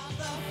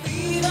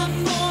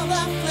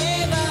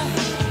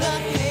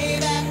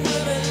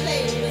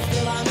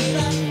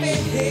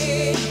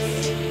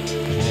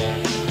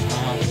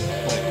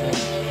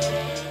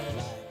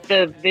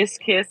 The This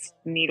Kiss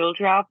needle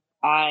drop,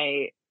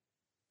 I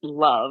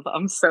love.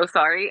 I'm so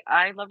sorry.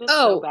 I loved it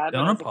so bad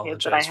when I was a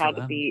kid that I had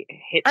to be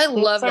hit. I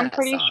love that. I'm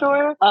pretty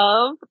sure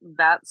of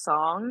that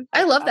song.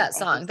 I love that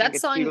song. That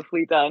song,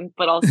 beautifully done,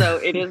 but also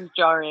it is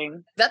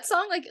jarring. That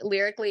song, like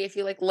lyrically, if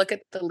you like look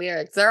at the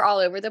lyrics, they're all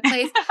over the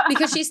place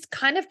because she's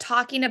kind of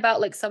talking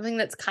about like something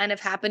that's kind of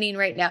happening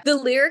right now. The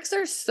lyrics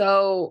are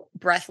so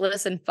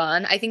breathless and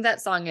fun. I think that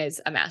song is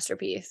a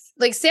masterpiece.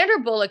 Like Sandra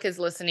Bullock is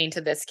listening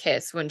to This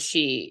Kiss when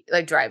she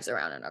like drives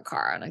around in a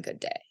car on a good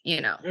day, you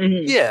know?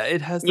 Yeah,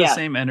 it has the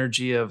same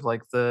energy of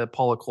like the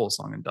Paula Cole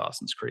song in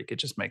Dawson's Creek. It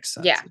just makes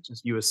sense. Yeah. It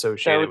just, you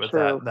associate it with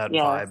that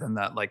vibe and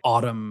that like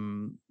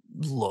autumn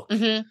look.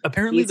 Mhm.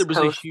 Apparently there was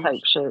a Coast huge type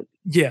shit.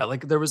 Yeah,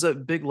 like there was a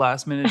big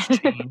last minute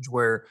change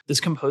where this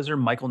composer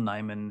Michael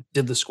Nyman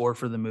did the score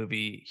for the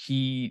movie.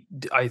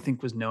 I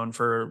think was known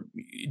for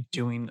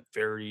doing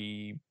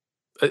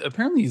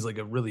apparently he's like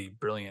a really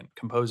brilliant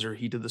composer.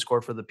 He did the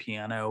score for the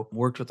piano,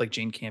 worked with like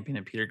Jane Campion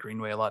and Peter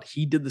Greenway a lot.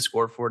 He did the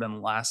score for it,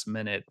 and last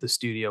minute the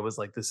studio was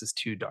like, this is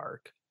too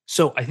dark.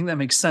 So I think that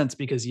makes sense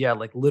because yeah,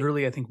 like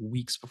literally I think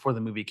weeks before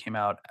the movie came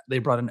out, they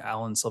brought in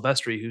Alan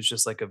Silvestri, who's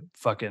just like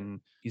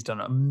he's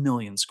done a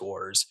million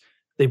scores.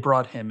 They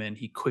brought him in.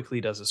 He quickly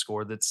does a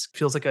score that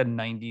feels like a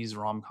 90s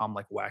rom-com,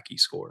 like wacky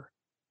score.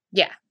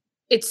 Yeah.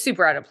 It's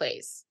super out of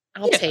place.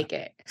 I'll take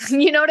it.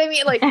 You know what I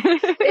mean? Like,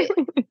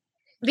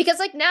 because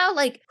like now,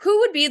 like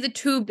who would be the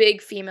two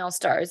big female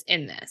stars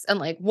in this? And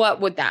like,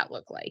 what would that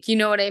look like? You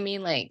know what I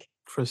mean? Like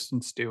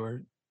Kristen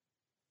Stewart.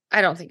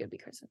 I don't think it'd be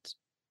Kristen Stewart.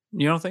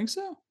 You don't think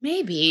so?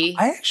 Maybe.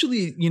 I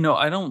actually,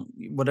 I don't,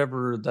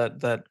 whatever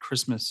that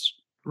Christmas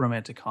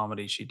romantic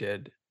comedy she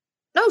did.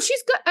 No,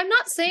 she's good. I'm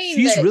not saying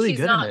she's that really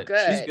she's good not at it.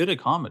 good. She's good at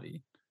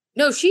comedy.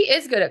 No, she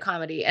is good at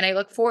comedy. And I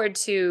look forward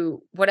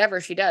to whatever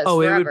she does.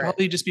 Oh, forever. It would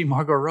probably just be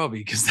Margot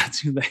Robbie because that's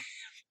who they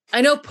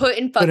I know, put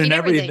in fucking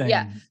everything.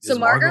 Yeah. So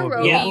Margot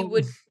Robbie yeah.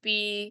 would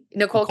be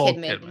Nicole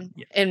Kidman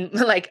in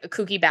like a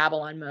kooky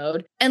Babylon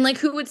mode. And like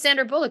who would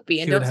Sandra Bullock be?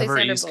 And she don't would say have her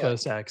Sandra East Bullock.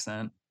 Coast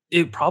accent.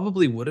 It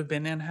probably would have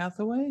been Anne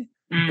Hathaway,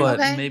 but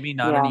maybe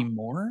not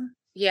anymore.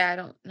 Yeah, I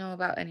don't know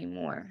about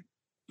anymore.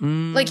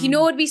 Like, it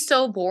would be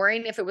so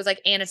boring if it was like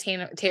Anna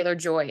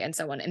Taylor-Joy and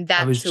someone, and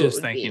that's I was who just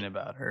it would thinking be.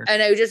 about her.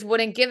 And I just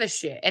wouldn't give a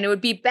shit. And it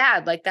would be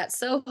bad, like that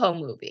Soho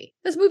movie.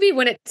 This movie,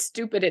 when it's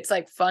stupid, it's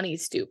like funny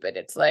stupid.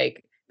 It's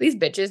like, these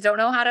bitches don't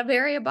know how to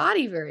vary a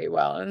body very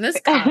well. And this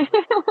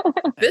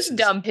this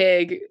dumb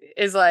pig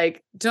is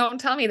like,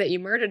 don't tell me that you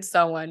murdered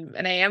someone,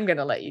 and I am going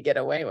to let you get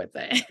away with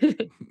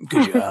it.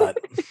 Good God.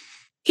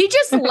 He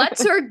just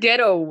lets her get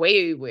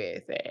away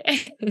with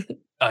it.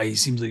 He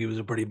seems like he was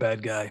a pretty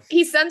bad guy.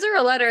 He sends her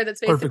a letter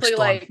that's basically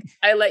like,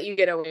 I let you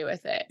get away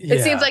with it. Yeah.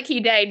 It seems like he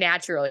died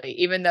naturally,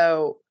 even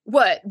though,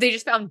 they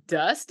just found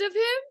dust of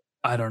him?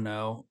 I don't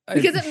know.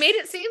 Because it made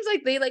it seem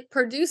like they like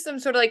produced some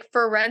sort of like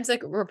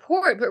forensic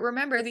report. But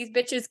remember, these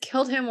bitches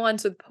killed him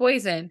once with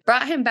poison,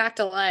 brought him back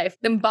to life,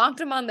 then bonked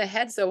him on the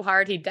head so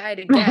hard he died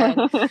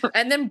again,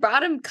 and then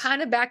brought him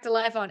kind of back to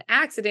life on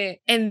accident.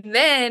 And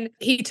then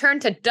he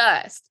turned to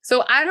dust.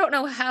 So I don't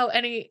know how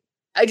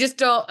I just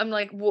don't, I'm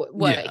like,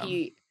 what? Yeah.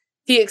 He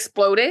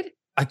exploded?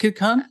 I could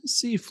kind of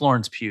see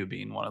Florence Pugh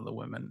being one of the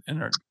women in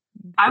her.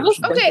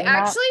 Okay,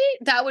 actually,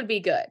 that would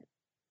be good.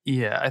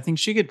 Yeah, I think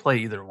she could play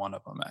either one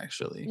of them,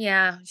 actually.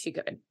 Yeah, she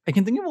could. I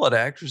can think of a lot of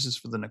actresses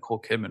for the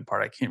Nicole Kidman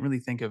part. I can't really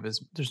think of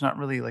there's not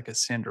really like a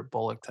Sandra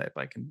Bullock type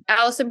I can.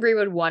 Alison Brie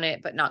would want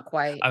it, but not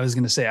quite. I was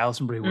going to say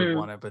Alison Brie would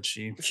want it, but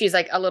she's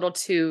like a little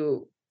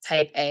too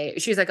type A.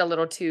 She's like a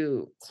little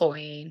too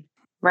cloying.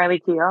 Riley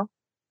Keough.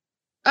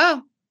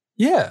 Oh.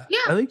 Yeah.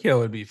 Riley Keough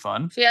would be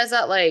fun. She has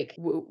that like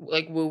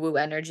woo-woo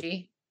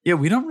energy. Yeah,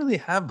 we don't really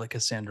have like a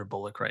Sandra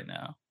Bullock right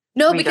now.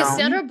 No, because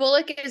Sandra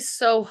Bullock is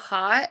so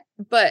hot,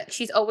 but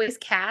she's always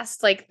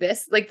cast like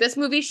this. Like this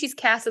movie, she's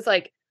cast as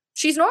like,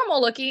 she's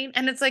normal looking.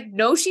 And it's like,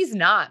 no, she's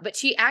not. But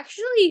she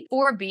actually,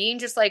 for being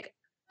just like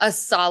a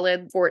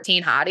solid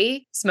 14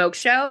 hottie smoke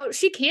show,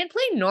 she can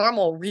play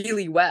normal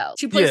really well.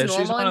 She plays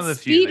normal and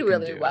speed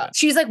really well.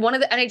 She's like one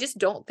of the, and I just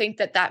don't think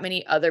that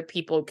many other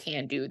people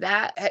can do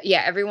that.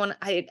 Yeah, everyone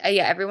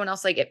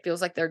else, like it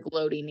feels like they're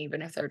gloating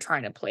even if they're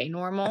trying to play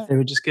normal. They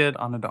would just get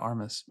Ana de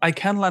Armas. I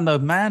can't land a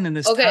man in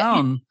this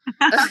town.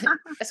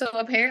 So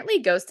apparently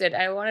Ghosted,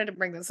 I wanted to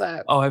bring this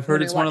up. Oh, I've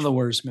heard it's one of the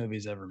worst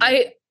movies ever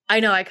made. I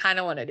know, I kind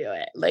of want to do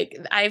it. Like,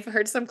 I've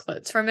heard some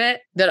clips from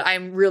it that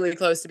I'm really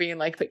close to being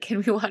like, but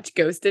can we watch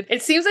Ghosted?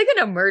 It seems like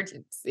an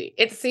emergency.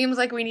 It seems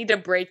like we need to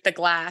break the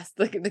glass,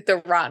 like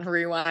the Rotten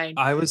Rewind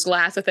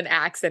glass with an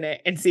axe in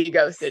it and see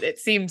Ghosted. It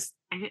seems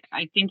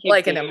I think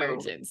like an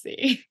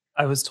emergency.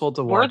 I was told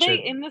to watch it. Were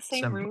they in the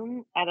same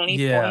room at any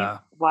point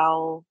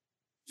while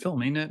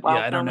filming it? Yeah,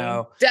 I don't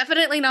know.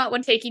 Definitely not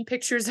when taking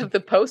pictures of the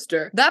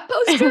poster. That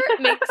poster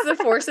makes the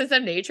Forces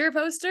of Nature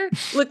poster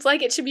looks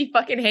like it should be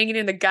fucking hanging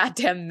in the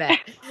goddamn Met.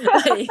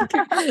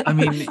 I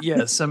mean,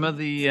 yeah, some of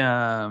the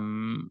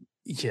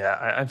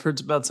I've heard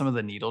about some of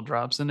the needle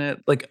drops in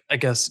it. Like, I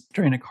guess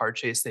during a car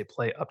chase they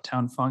play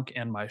Uptown Funk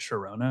and My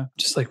Sharona.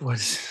 Just like what?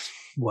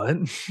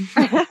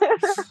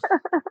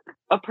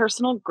 A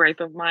personal gripe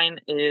of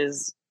mine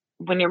is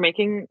when you're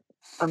making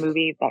a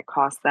movie that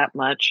costs that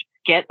much,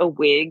 get a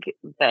wig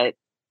that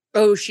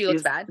she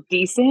looks bad,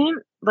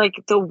 decent. Like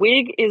the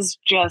wig is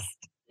just,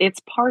 it's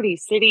Party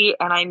City,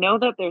 and I know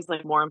that there's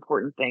like more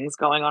important things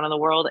going on in the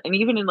world, and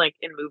even in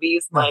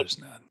movies,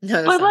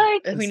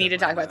 we need to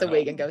talk about the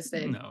wig and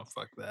Ghosted. No,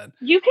 fuck that.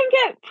 You can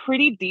get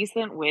pretty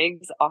decent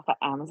wigs off of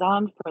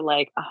Amazon for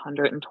like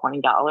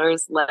 $120.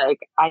 Like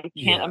I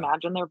can't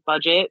imagine their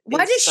budget.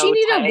 Why does she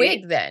need a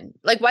wig then?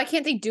 Like, why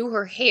can't they do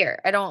her hair?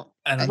 I don't.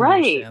 I don't Right.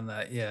 understand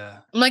that. Yeah.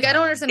 I'm like, I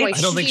don't understand why I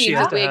don't think she she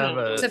has has to to have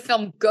wig a. to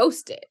film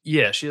Ghosted.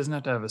 Yeah, she doesn't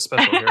have to have a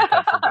special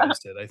haircut for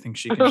Ghosted. I think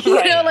she can. Right. You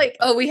know, yeah. like,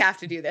 oh, we have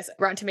to do this.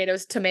 Rotten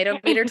Tomatoes tomato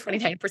meter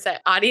 29%.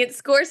 Audience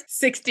scores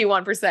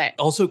 61%.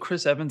 Also,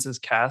 Chris Evans is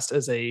cast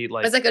as a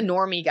It's like a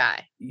normie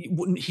guy.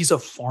 he's a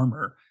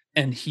farmer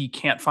and he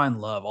can't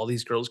find love. All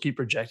these girls keep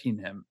rejecting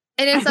him.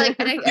 And it's like,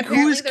 and Like, apparently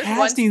who is there's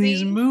casting one these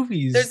scene,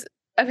 movies?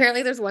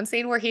 There's one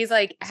scene where he's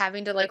like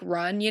having to like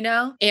run, you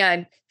know,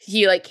 and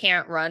he like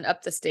can't run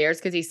up the stairs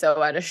because he's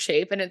so out of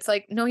shape. And it's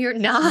like, no, you're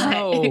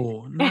not.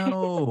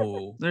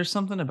 No. There's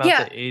something about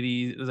Yeah. the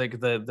 80s, like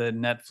the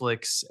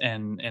Netflix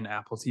and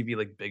Apple TV,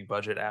 like big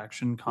budget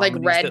action Like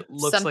comedies Red that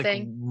looks like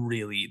something.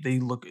 really, they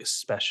look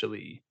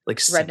especially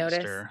like Red Notice.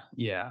 sinister.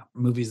 Yeah,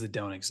 movies that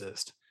don't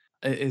exist.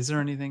 Is there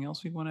anything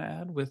else we want to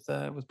add with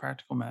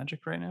Practical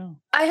Magic right now?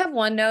 I have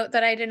one note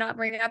that I did not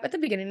bring up at the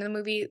beginning of the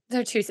movie.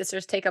 Their two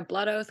sisters take a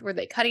blood oath where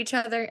they cut each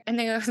other, and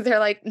they're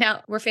like,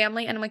 "Now we're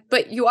family," and I'm like,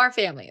 "But you are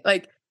family.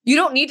 Like, you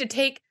don't need to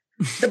take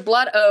the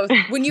blood oath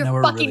when you're Now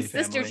we're fucking really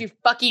sisters. family. You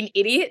fucking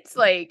idiots!"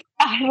 Like,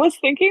 I was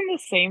thinking the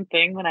same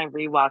thing when I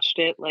rewatched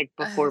it, like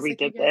before was we like,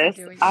 did you guys are this.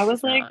 doing I this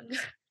was like, wrong.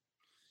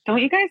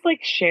 don't you guys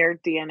like share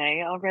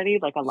DNA already?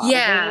 Like a lot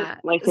Yeah. of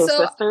it? Like your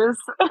So- sisters?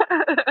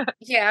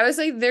 Yeah, I was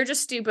like, they're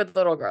just stupid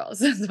little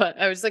girls. But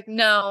I was like,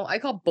 no, I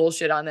call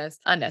bullshit on this.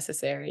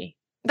 Unnecessary.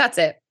 That's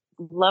it.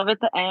 Love at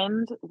the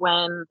end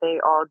when they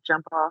all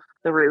jump off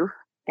the roof.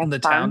 And the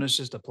That's fun. town is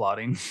just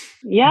applauding.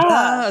 Yeah.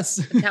 Yes.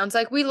 The town's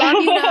like, we love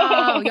you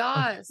now.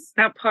 Yes.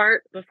 That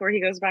part before he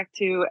goes back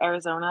to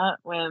Arizona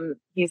when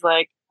he's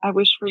like, I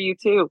wish for you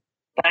too.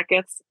 That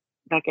gets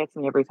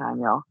me every time,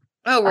 y'all.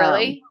 Oh,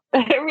 really?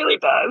 It really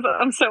does.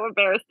 I'm so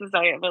embarrassed to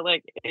say it, but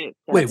like it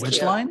does. Wait, which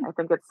cute. line? I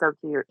think it's so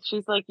cute.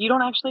 She's like, you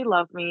don't actually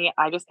love me.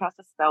 I just cast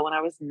a spell when I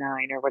was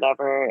 9 or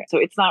whatever. So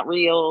it's not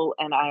real.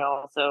 And I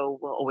also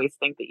will always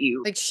think that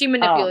you Like she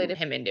manipulated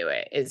him into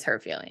it, is her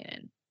feeling.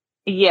 And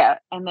yeah.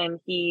 And then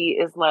he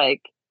is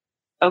like,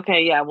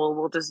 okay, yeah, well,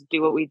 we'll just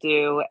do what we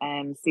do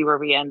and see where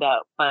we end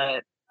up.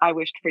 But I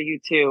wished for you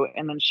too.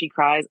 And then she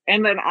cries.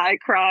 And then I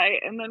cry.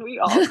 And then we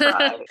all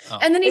cry. Oh.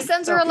 and then he It's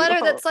sends so her a letter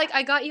beautiful. that's like,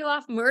 I got you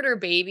off murder,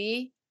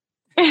 baby.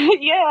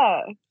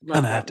 Yeah.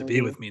 Gonna have to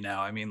be with me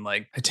now. I mean,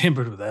 like, I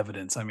tampered with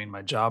evidence. I mean,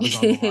 my job is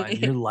on the line.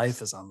 Your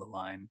life is on the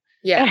line.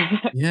 Yeah.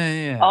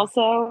 Yeah.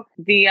 Also,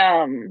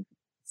 the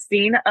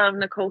scene of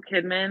Nicole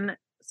Kidman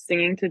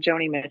singing to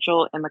Joni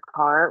Mitchell in the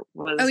car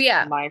was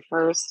my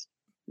first,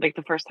 like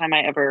the first time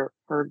I ever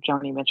heard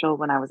Joni Mitchell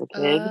when I was a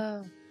kid.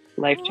 Oh.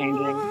 Life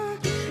changing.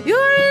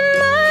 You're in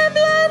my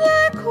blood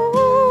like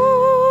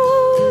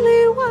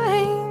holy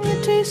wine.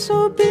 You taste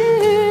so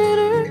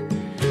bitter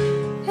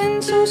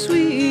and so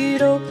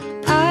sweet. Oh,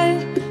 I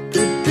could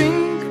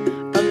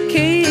drink a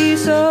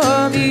case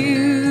of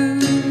you,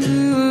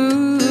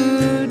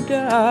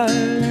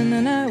 darling,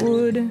 and I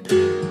would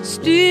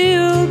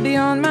still be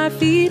on my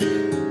feet.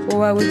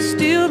 Oh, I would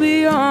still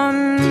be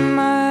on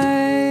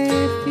my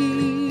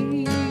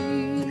feet.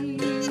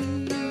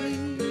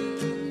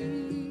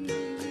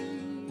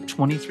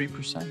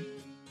 23%.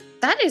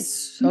 That is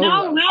so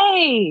No low.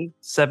 way.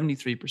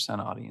 73%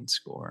 audience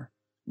score.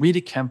 Rita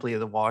Kempley of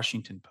the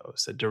Washington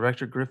Post said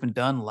director Griffin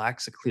Dunn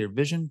lacks a clear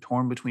vision,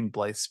 torn between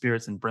blithe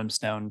spirits and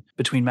brimstone,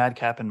 between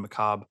madcap and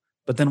macabre.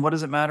 But then what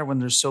does it matter when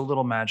there's so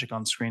little magic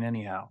on screen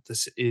anyhow?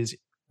 This is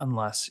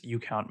unless you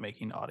count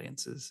making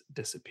audiences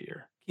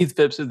disappear. Keith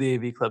Phipps of the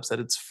AV Club said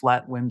it's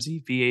flat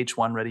whimsy,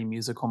 VH1-ready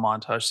musical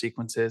montage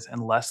sequences,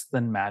 and less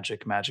than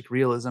magic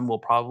realism will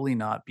probably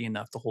not be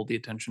enough to hold the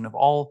attention of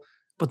all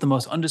but the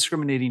most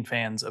undiscriminating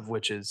fans of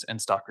witches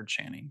and Stockard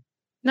Channing.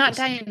 Not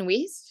Diane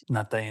Wiest?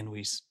 Not Diane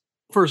Wiest.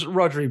 First,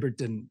 Roger Ebert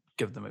didn't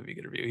give the movie a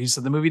good review. He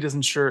said the movie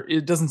doesn't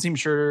seem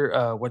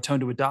sure what tone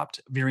to adopt,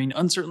 veering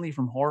uncertainly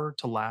from horror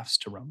to laughs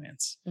to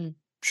romance.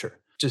 Sure.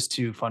 Just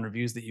 2 fun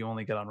reviews that you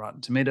only get on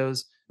Rotten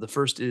Tomatoes. The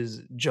first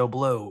is Joe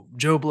Blow.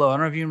 Joe Blow. I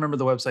don't know if you remember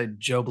the website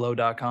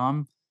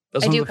joeblow.com.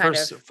 That's one of the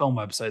first film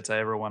websites I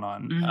ever went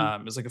on.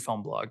 It was like a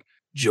film blog.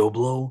 Joe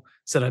Blow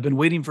said, I've been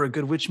waiting for a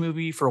good witch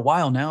movie for a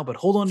while now, but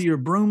hold on to your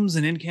brooms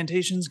and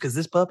incantations because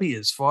this puppy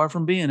is far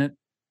from being it.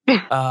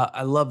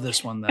 I love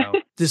this one, though.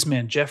 This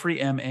man,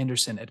 Jeffrey M.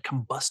 Anderson at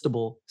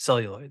Combustible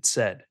Celluloid,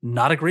 said,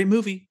 not a great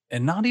movie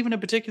and not even a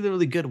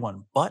particularly good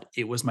one, but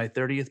it was my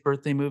 30th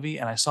birthday movie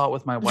and I saw it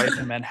with my wife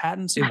in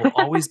Manhattan, so it will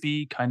always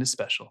be kind of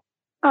special.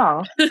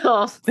 Oh.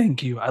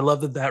 Thank you. I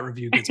love that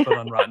review gets put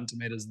on Rotten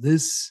Tomatoes.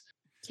 This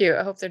Cute.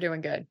 I hope they're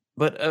doing good.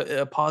 But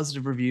a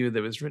positive review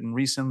that was written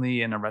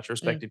recently in a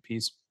retrospective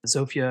piece,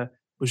 Zofia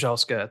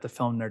Bujalska at the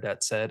Film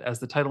Nerdette said, as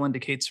the title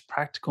indicates,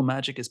 Practical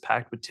Magic is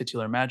packed with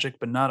titular magic,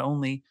 but not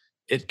only,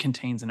 it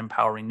contains an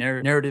empowering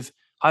narrative,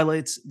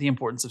 highlights the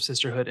importance of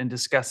sisterhood, and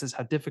discusses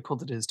how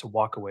difficult it is to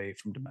walk away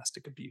from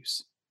domestic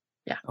abuse.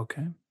 Yeah.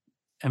 Okay.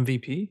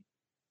 MVP?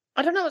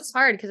 I don't know. It's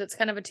hard because it's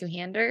kind of a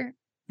two-hander.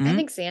 I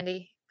think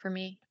Sandy for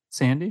me.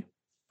 Sandy?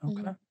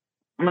 Okay.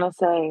 I'm going to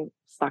say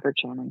Stockard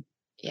Channing.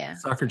 Yeah.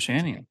 Stockard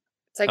Channing.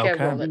 It's like a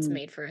role that's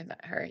made for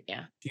her.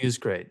 Yeah. She is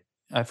great.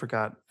 I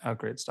forgot how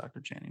great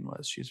Stockard Channing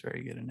was. She's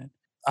very good in it.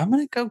 I'm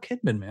gonna go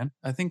Kidman, man.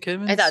 I think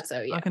Kidman's I thought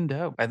so, yeah. fucking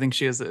dope. I think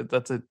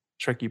that's a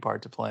tricky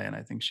part to play, and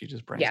I think she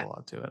just brings Yeah. a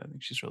lot to it. I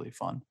think she's really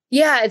fun.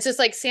 Yeah, it's just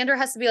like Sandra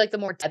has to be like the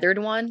more tethered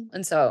one,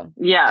 and so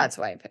that's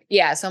why I picked.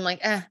 Yeah, so I'm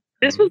like,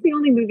 This was the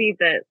only movie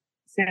that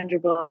Sandra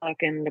Bullock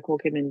and Nicole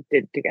Kidman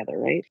did together,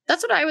 right?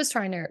 That's what I was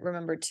trying to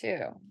remember too.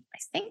 I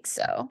think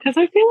so. Because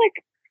I feel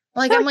like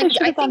I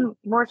think done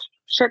more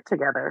shit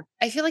together.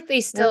 I feel like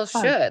they still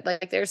should.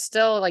 Like they're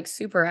still like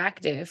super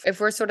active. If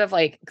we're sort of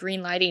like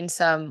green lighting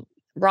some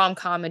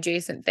rom-com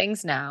adjacent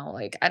things now,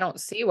 like I don't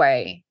see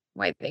why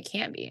they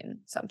can't be in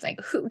something.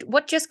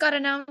 What just got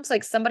announced?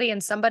 Like somebody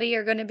and somebody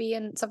are going to be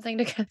in something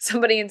together.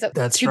 Somebody and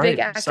That's two right. big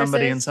actresses.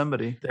 Somebody and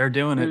somebody. They're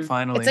doing it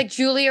finally. It's like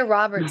Julia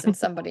Roberts and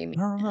somebody. I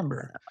don't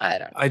remember. I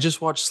don't know. I just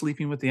watched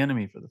Sleeping with the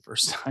Enemy for the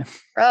first time.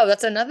 Oh,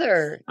 that's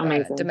another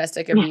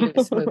domestic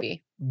abuse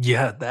movie.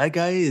 Yeah, that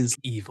guy is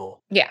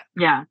evil. Yeah.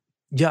 Yeah.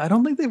 Yeah, I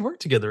don't think they've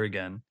worked together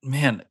again.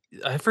 Man,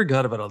 I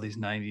forgot about all these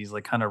 90s,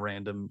 like kind of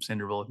random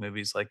Sandra Bullock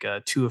movies, like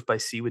Two If by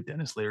Sea with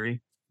Dennis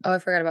Leary. Oh, I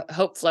forgot about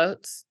Hope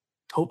Floats.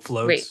 Hope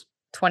Floats. Wait,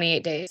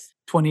 28 Days.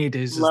 28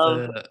 Days Love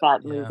is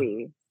that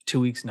movie. 2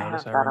 weeks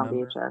notice, I have that on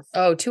remember. VHS.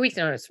 Oh, 2 weeks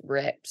notice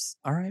rips.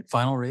 All right,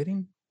 final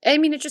rating? I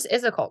mean, it just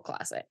is a cult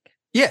classic.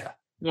 Yeah.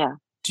 Yeah.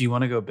 Do you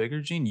want to go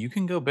bigger, Gene? You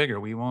can go bigger.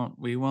 We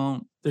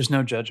won't. There's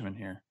no judgment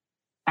here.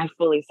 I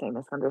fully say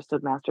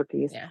misunderstood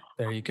masterpiece. Yeah.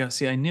 There you go.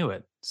 See, I knew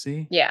it.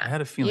 See? Yeah. I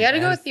had a feeling. You got to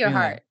go with your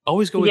heart.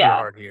 Always go with your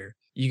heart here.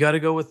 You got to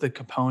go with the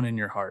Capone in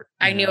your heart.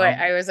 I knew it.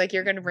 I was like,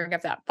 you're going to bring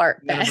up that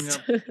part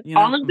best.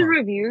 All of the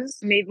reviews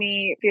made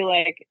me feel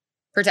like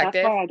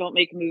protective. That's why I don't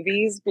make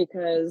movies,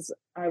 because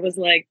I was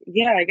like,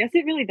 yeah, I guess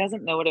it really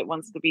doesn't know what it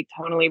wants to be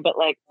tonally, but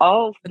like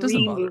all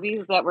 3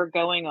 movies that were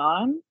going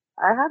on,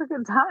 I had a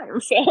good time.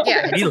 So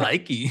yeah, we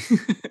like you.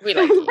 We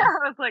like you. Yeah,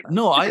 I was like,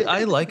 no,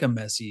 I like a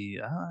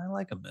messy. I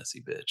like a messy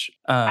bitch.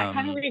 I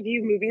kind of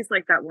review movies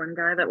like that one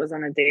guy that was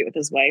on a date with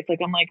his wife. Like,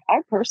 I'm like,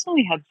 I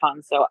personally had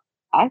fun, so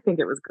I think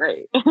it was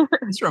great.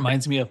 This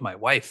reminds me of my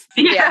wife.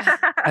 Yeah.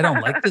 I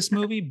don't like this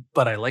movie,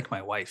 but I like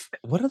my wife.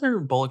 What other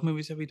Bullock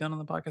movies have we done on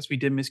the podcast? We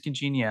did Miss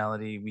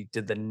Congeniality. We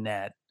did The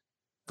Net,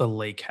 The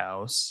Lake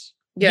House.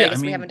 Yeah, I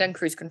guess we haven't done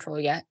Cruise Control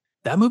yet.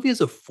 That movie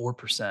is a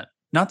 4%.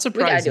 Not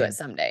surprising. We gotta do it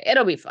someday.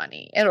 It'll be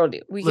funny.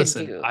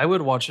 Listen, I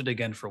would watch it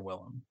again for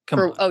Willem. Come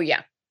on. Oh,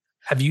 yeah.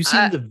 Have you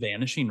seen The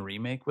Vanishing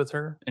remake with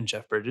her and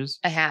Jeff Bridges?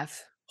 I have.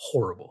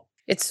 Horrible.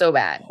 It's so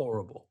bad.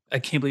 Horrible. I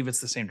can't believe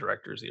it's the same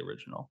director as the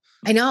original.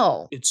 I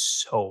know. It's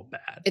so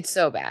bad. It's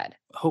so bad.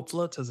 Hope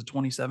Floats has a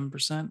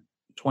 27%.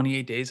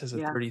 28 Days has a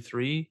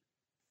 33.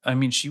 I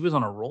mean, she was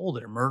on a roll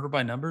there. Murder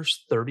by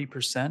Numbers,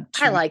 30%.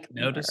 I like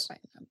Notice.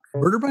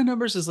 Murder by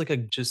Numbers is like a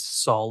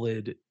just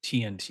solid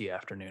TNT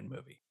afternoon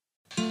movie.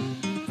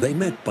 They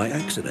met by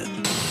accident.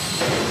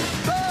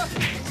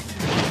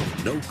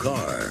 No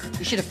car.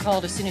 You should have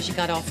called as soon as you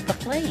got off the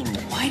plane.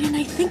 Why didn't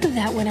I think of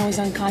that when I was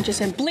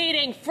unconscious and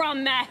bleeding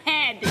from the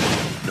head?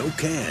 No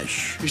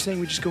cash. You're saying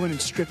we just go in and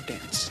strip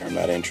dance? I'm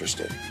not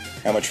interested.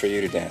 How much for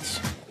you to dance?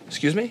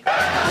 Excuse me?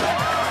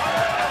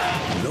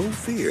 No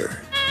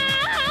fear.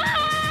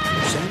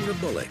 Sandra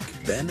Bullock,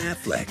 Ben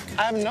Affleck.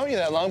 I haven't known you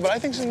that long, but I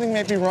think something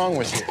may be wrong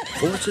with you.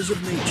 Forces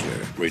of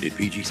Nature, rated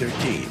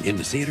PG-13, in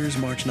the theaters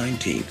March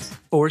 19th.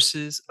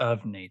 Forces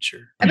of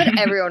Nature. I bet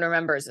everyone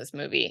remembers this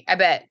movie. I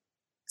bet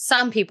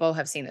some people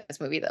have seen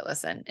this movie that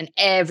listen, and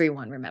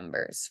everyone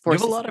remembers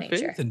Forces of Nature. You have a lot of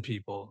faith in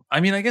people.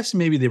 I mean, I guess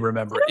maybe they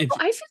remember. I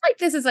feel like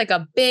this is like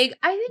a big,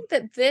 I think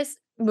that this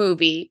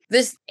movie,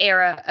 this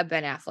era of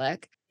Ben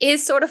Affleck,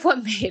 is sort of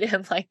what made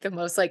him like the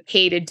most like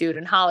hated dude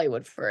in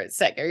Hollywood for a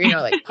second, you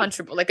know, like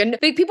punchable. Like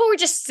people were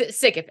just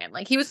sick of him.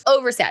 Like he was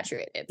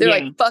oversaturated. They're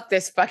like, fuck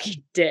this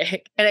fucking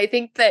dick. And I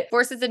think that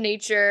Forces of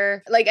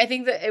Nature, like I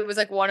think that it was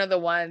like one of the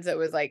ones that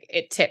was like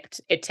it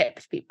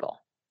tipped people.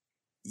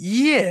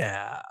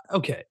 Yeah.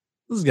 Okay.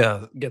 Let's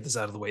go get this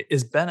out of the way.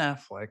 Is Ben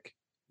Affleck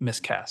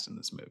miscast in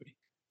this movie?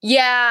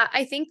 Yeah,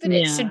 I think that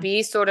it should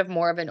be sort of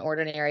more of an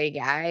ordinary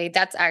guy.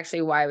 That's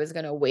actually why I was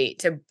going to wait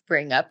to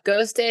bring up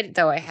Ghosted,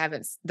 though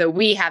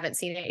we haven't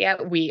seen it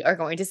yet. We are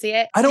going to see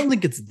it. I don't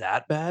think it's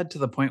that bad to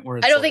the point where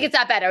I don't think it's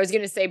that bad. I was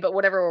going to say, but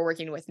whatever we're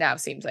working with now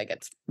seems like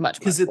it's much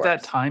because at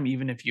that time,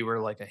 even if you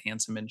were like a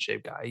handsome and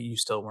shaped guy, you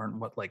still weren't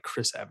what like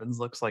Chris Evans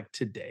looks like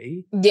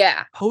today.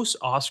 Yeah. Post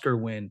Oscar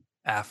win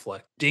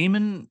Affleck,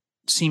 Damon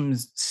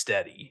seems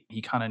steady.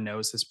 He kind of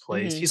knows his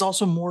place. He's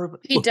also more of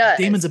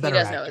Damon's a better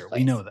actor.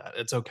 We know that.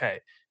 It's okay.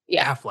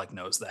 Yeah. Affleck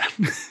knows that.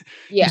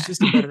 Yeah. He's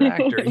just a better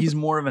actor. He's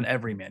more of an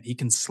everyman. He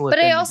can slip. But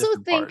I also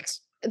think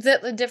parts.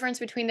 that the difference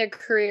between their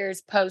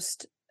careers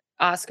post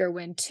Oscar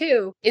win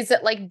too is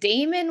that like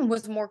Damon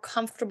was more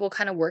comfortable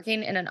kind of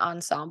working in an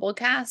ensemble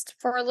cast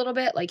for a little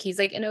bit. Like he's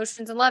like in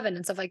Ocean's 11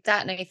 and stuff like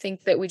that. And I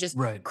think that we just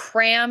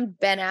crammed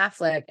Ben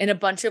Affleck in a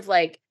bunch of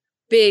like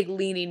big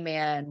leading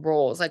man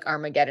roles like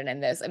Armageddon in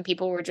this, and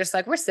people were just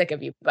like, we're sick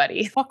of you,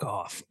 buddy. Fuck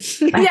off.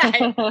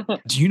 Yeah.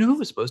 Do you know who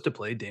was supposed to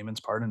play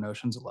Damon's part in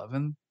Ocean's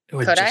 11?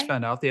 Who I just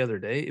found out the other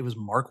day? It was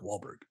Mark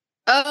Wahlberg.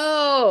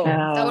 Oh,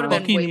 that would have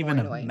been Fucking way even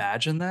more annoying.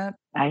 imagine that.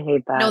 I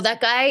hate that. No,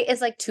 that guy is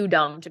like too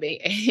dumb to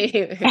be.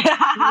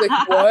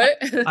 Like,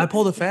 what? I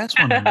pulled a fast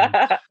one on him.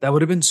 That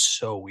would have been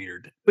so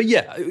weird. But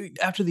yeah,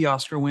 after the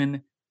Oscar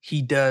win,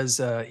 he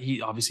does.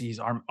 He obviously he's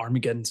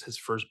Armageddon's his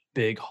first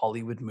big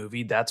Hollywood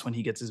movie. That's when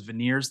he gets his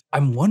veneers.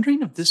 I'm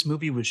wondering if this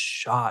movie was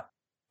shot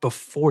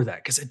before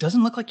that because it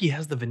doesn't look like he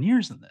has the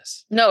veneers in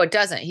this. No, it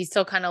doesn't. He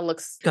still kind of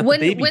looks. Got the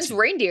baby When's teeth.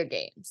 Reindeer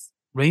Games?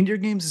 Reindeer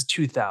Games is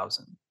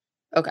 2000.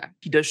 Okay.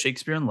 He does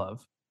Shakespeare in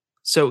Love.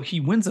 So he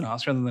wins an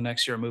Oscar, and then the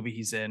next year, a movie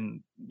he's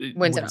in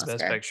Wins an Best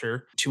Oscar.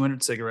 Picture.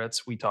 200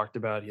 Cigarettes, we talked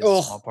about. He has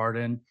a small part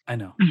in. I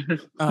know.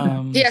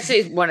 He actually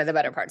is one of the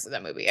better parts of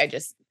that movie.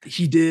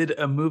 He did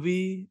a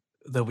movie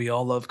that we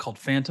all love called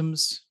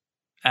Phantoms.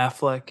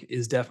 Affleck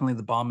is definitely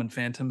the bomb in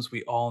Phantoms.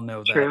 We all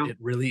know that. True. It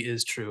really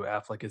is true.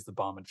 Affleck is the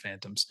bomb in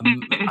Phantoms.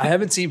 I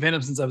haven't seen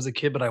Phantoms since I was a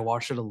kid, but I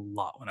watched it a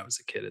lot when I was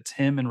a kid. It's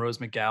him and Rose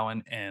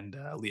McGowan and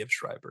Liev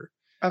Schreiber.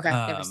 Okay,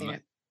 never seen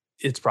it.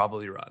 It's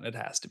probably Ron. It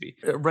has to be.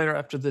 Right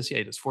after this,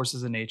 he does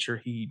Forces of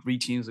Nature. He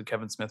reteams with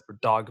Kevin Smith for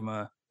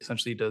Dogma.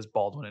 Essentially, he does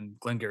Baldwin and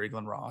Glengarry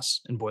Glen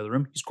Ross in Boiler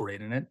Room. He's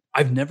great in it.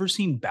 I've never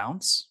seen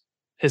Bounce.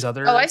 His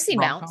other I've seen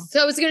rom-com. Bounce.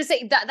 So I was gonna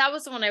say that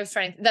was the one I was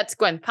trying. That's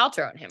Gwyneth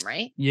Paltrow and him,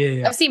 right?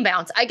 Yeah. I've seen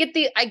Bounce. I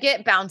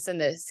get Bounce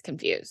and this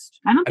confused.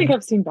 I don't think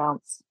I've seen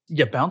Bounce.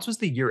 Yeah, Bounce was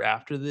the year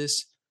after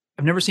this.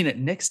 I've never seen it.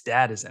 Nick's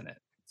dad is in it.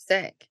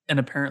 Sick. And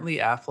apparently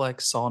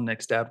Affleck saw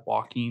Nick's dad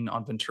walking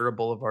on Ventura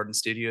Boulevard in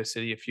Studio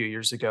City a few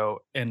years ago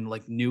and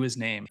like knew his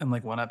name and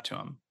like went up to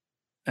him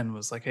and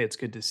was like, "Hey, it's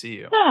good to see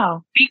you."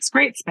 Oh, speaks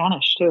great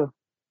Spanish too.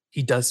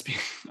 He does speak.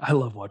 I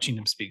love watching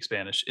him speak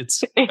Spanish.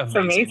 It's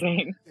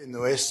amazing.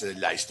 No es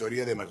la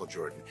historia de Michael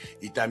Jordan.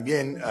 Y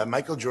también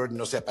Michael Jordan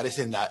no se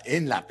aparece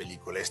en la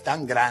película. Es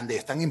tan grande,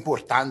 es tan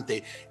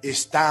importante,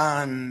 es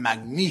tan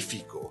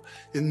magnífico.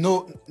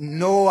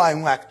 No hay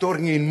un actor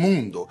en el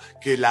mundo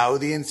que la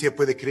audiencia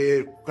puede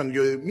creer. Cuando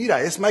yo digo,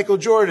 mira, es Michael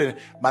Jordan,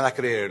 van a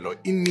creerlo.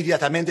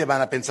 Inmediatamente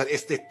van a pensar,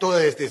 todo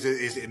esto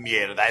es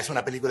mierda, es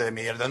una película de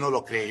mierda, no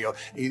lo creo.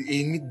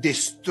 Y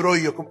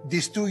destruyo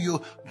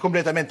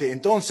completamente.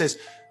 Entonces,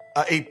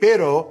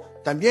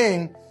 pero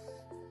también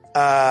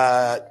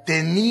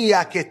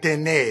tenía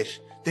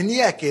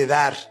que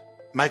dar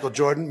Michael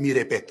Jordan mi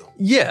respeto.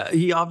 Yeah,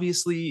 he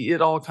obviously, it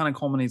all kind of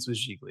culminates with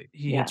Gigli.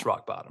 He hits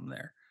rock bottom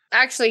there.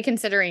 Actually,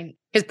 considering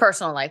his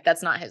personal life,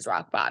 that's not his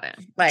rock bottom.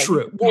 Like,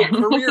 true. Well,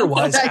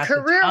 career-wise,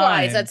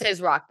 that's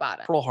his rock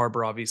bottom. Pearl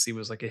Harbor obviously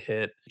was like a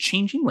hit.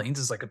 Changing Lanes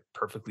is like a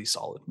perfectly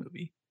solid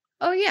movie.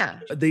 Oh, yeah.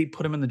 They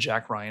put him in the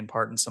Jack Ryan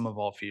part in Sum of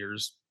All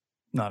Fears.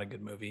 Not a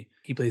good movie.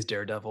 He plays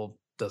Daredevil.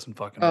 Doesn't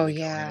fucking really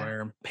go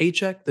anywhere.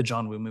 Paycheck, the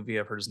John Woo movie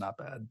I've heard is not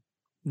bad.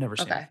 Never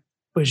seen it.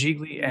 But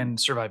Gigli and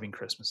Surviving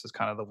Christmas is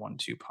kind of the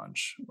 1-2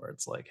 punch where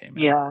it's like, hey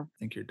man, I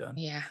think you're done.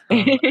 Yeah.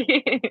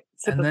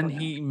 And then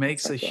he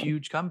makes a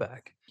huge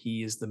comeback.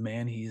 He is the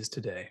man he is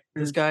today.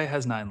 This guy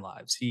has 9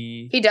 lives.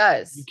 He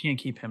does. You can't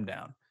keep him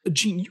down.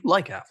 Gene, you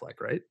like Affleck,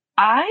 right?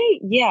 I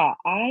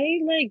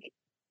like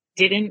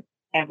didn't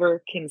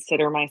ever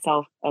consider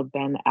myself a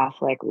Ben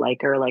Affleck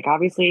liker. Like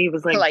obviously he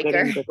was like good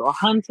in Good Will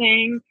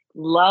Hunting.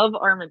 Love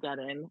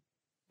Armageddon,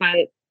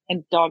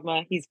 and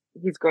Dogma, he's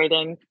great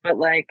in, but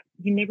like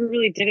he never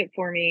really did it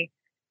for me.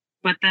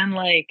 But then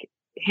like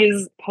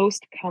his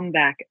post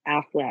comeback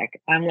Affleck,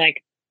 I'm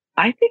like,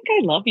 I think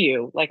I love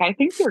you. Like I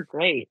think you're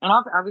great, and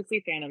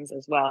obviously Phantoms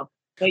as well.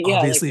 But yeah,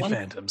 obviously like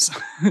Phantoms.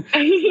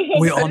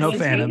 We all know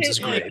Phantoms is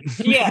great.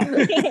 Yeah.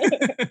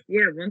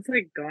 Once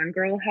like Gone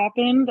Girl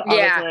happened, I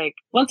was like,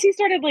 once he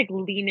started like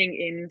leaning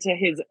into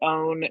his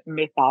own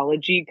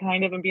mythology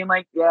kind of and being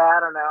like, yeah, I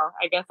don't know,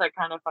 I guess I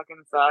kind of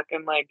fucking suck.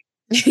 And like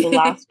The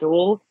Last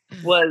Duel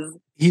was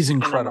he's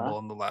incredible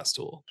in The Last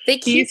Duel. They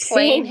keep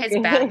playing his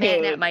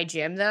Batman at my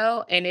gym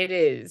though, and it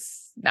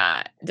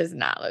does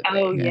not look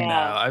good. No,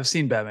 I've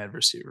seen Batman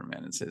vs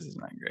Superman. It says it's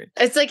not great.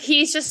 It's like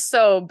he's just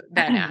so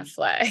Ben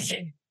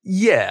Affleck.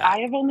 Yeah. I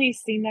have only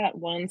seen that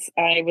once.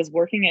 I was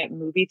working at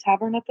Movie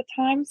Tavern at the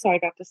time, so I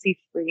got to see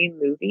free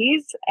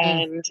movies.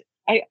 And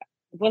I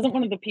wasn't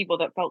one of the people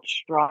that felt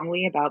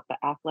strongly about the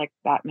Affleck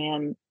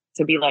Batman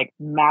to be like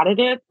mad at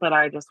it, but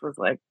I just was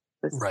like,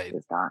 this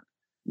is not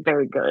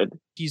very good.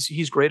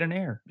 He's great in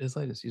Air. His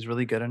latest. He's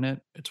really good in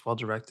it. It's well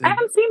directed. I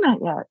haven't seen that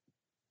yet.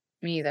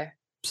 Me either.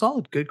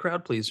 Solid, good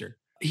crowd pleaser.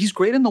 He's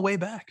great in The Way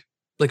Back.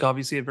 Like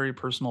obviously a very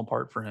personal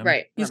part for him.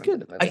 Right. He's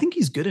good. I think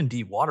he's good in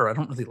Deep Water. I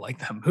don't really like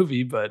that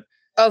movie, but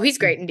he's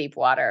great in Deep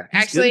Water.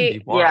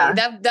 Actually,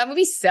 that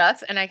movie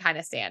sucks, and I kind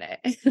of stand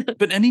it.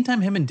 But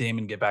anytime him and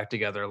Damon get back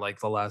together,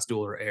 like The Last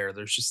Duel or Air,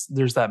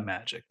 there's that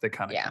magic that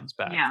kind of comes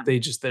back. Yeah.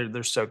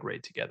 They're so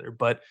great together.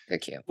 But they're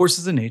cute.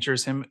 Forces of Nature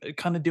is him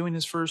kind of doing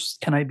his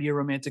first "Can I be a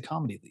romantic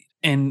comedy lead?"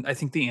 And I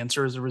think the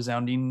answer is a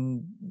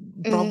resounding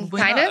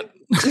probably not.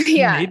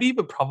 Yeah, maybe,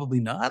 but probably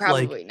not.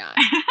 Probably not.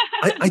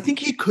 I think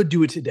he could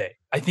do it today.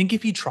 I think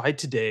if he tried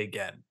today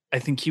again, I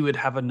think he would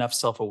have enough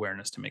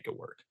self-awareness to make it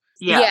work.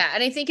 Yeah,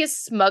 and I think his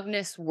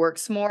smugness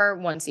works more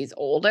once he's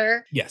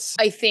older. Yes.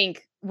 I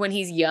think when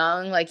he's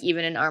young, like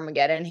even in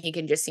Armageddon, he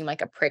can just seem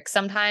like a prick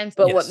sometimes.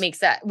 But what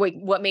makes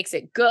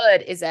it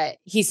good is that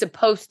he's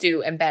supposed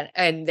to,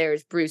 and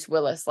there's Bruce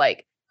Willis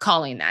like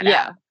calling that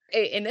out.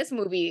 In this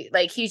movie,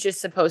 like he's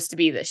just supposed to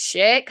be the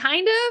shit,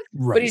 kind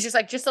of, but he's just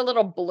like just a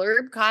little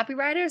blurb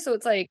copywriter. So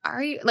it's like,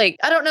 are you like,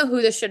 I don't know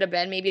who this should have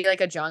been. Maybe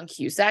like a John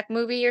Cusack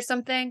movie or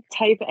something.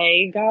 Type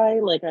A guy.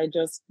 Like I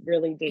just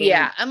really didn't.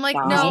 Yeah, I'm like,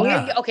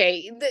 no,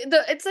 okay.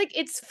 It's like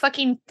it's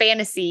fucking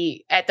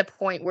fantasy at the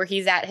point where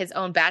he's at his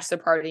own bachelor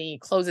party and he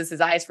closes his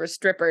eyes for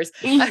strippers.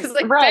 I was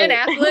like, Ben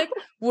Affleck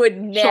would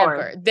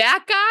never.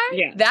 That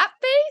guy, that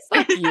face,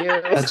 fuck you.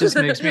 That just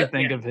makes me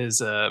think of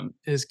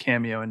his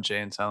cameo in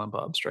Jay and Silent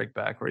Bob Strike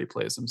Back, where he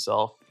plays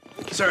himself.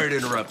 Sorry to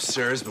interrupt,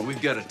 sirs, but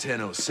we've got a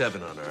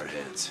 10:07 on our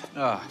hands.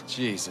 Oh,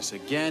 Jesus,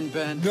 again,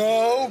 Ben?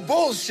 No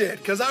bullshit,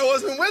 because I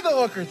wasn't with a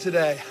hooker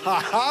today. Ha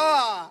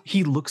ha!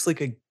 He looks like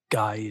a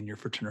guy in your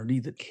fraternity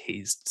that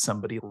hazed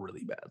somebody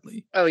really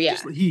badly. Oh yeah,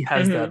 he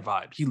has that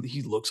vibe.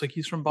 He looks like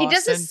he's from Boston. He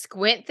does a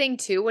squint thing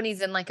too when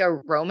he's in like a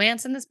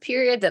romance in this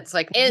period. That's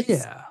like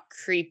it's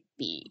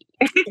creepy.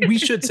 We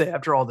should say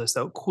after all this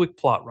though, quick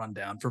plot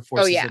rundown for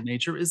Forces of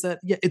Nature is that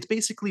it's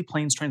basically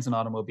Planes, Trains, and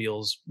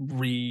Automobiles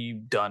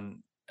redone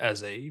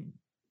as a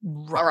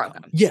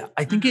rom-com. Yeah,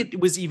 I think it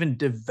was even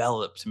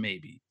developed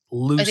maybe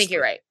loosely. I think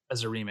you're right.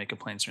 As a remake of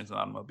Planes, Trains, and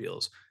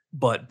Automobiles.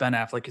 But Ben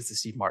Affleck is the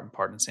Steve Martin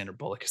part and Sandra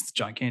Bullock is the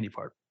John Candy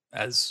part,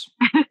 as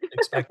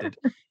expected.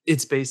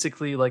 It's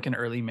basically like an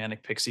early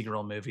Manic Pixie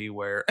Girl movie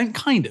where, and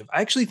kind of, I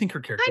actually think her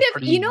character is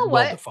pretty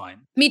well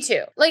defined. Me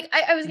too. Like,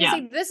 I was going to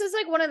say, this is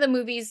like one of the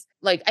movies,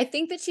 like, I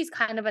think that she's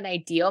kind of an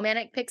ideal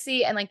Manic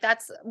Pixie. And like,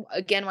 that's,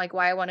 again, like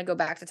why I want to go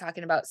back to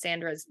talking about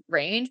Sandra's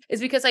range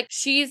is because like,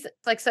 she's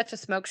like such a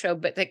smoke show,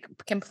 but like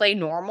can play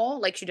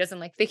normal. Like she doesn't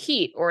like The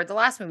Heat or the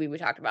last movie we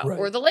talked about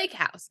or The Lake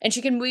House. And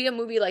she can be a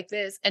movie like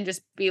this and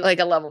just be like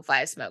a level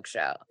 5 smoke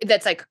show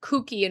that's like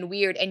kooky and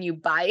weird and you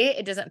buy it.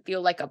 It doesn't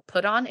feel like a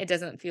put on. It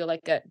doesn't feel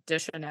like a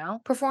Deschanel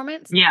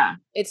performance. Yeah.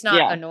 It's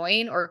not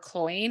annoying or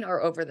cloying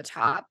or over the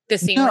top. The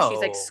scene where she's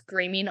like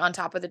screaming on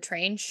top of the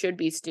train should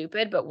be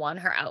stupid, but one,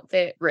 her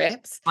outfit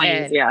rips.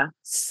 And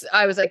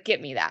I was like, get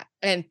me that.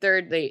 And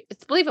thirdly,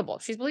 it's believable.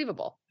 She's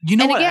believable. You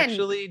know what?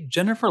 Actually,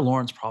 Jennifer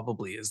Lawrence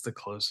probably is the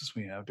closest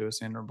we have to a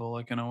Sandra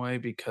Bullock in a way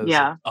because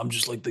I'm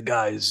just like the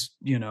guys,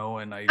 you know,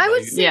 and I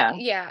would say,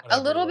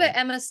 a little bit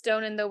Emma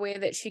Stone in the way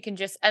that she can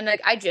just, and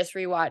like I just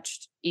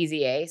rewatched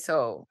Easy A,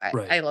 so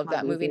I love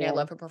that movie and I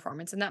love her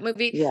performance in that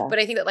movie. Yeah. But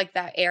I think that like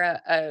that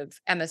era of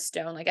Emma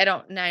Stone, like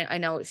I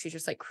know she's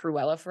just like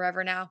Cruella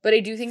forever now, but I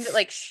do think that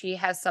like she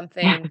has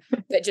something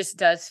that just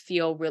does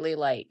feel really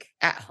like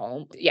at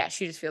home. Yeah,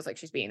 she just feels like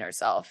she's being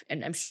herself.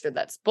 And I'm sure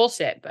that's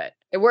bullshit, but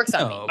it works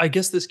on me. I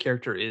guess this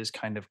character is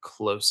kind of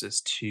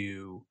closest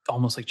to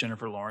almost like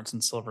Jennifer Lawrence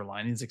in Silver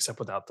Linings, except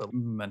without the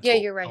mental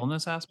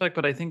illness aspect.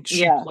 But I think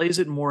she plays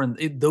it more, and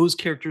those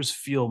characters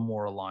feel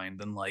more aligned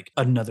than like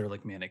another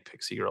like Manic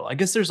Pixie Girl. I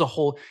guess there's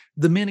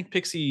the Manic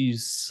Pixie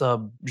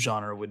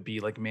subgenre would be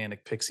like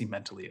Manic Pixie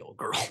mentally ill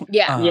girl.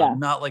 Yeah,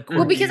 not like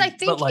because I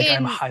think but like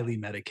I'm highly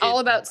medicated. All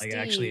About Steve. I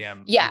actually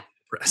am. Yeah,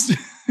 depressed.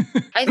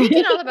 I think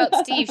in All About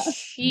Steve,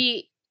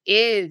 she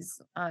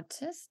is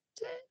autistic.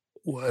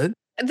 What?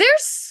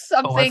 There's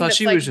something. Oh, I thought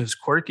she was just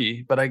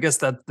quirky, but I guess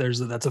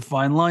that's a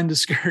fine line to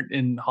skirt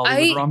in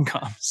Hollywood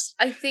rom-coms.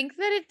 I think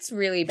that it's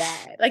really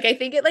bad. Like I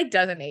think it like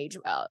doesn't age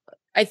well.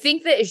 I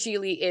think that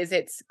Gigli is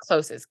its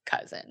closest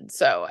cousin,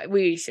 so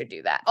we should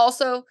do that.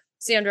 Also,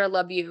 Sandra,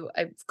 love you.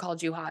 I've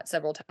called you hot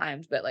several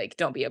times, but like,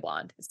 don't be a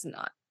blonde. It's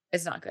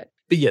not good.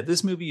 But yeah,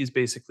 this movie is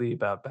basically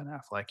about Ben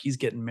Affleck. He's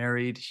getting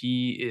married.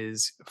 He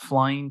is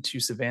flying to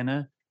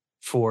Savannah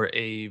for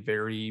a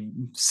very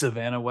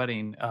Savannah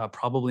wedding,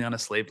 probably on a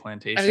slave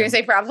plantation. I was going to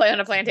say probably on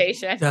a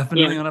plantation.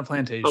 Definitely on a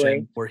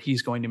plantation where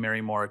he's going to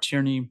marry Maura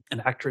Tierney,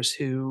 an actress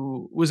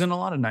who was in a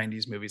lot of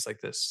 90s movies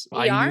like this.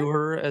 I knew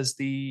her as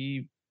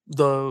the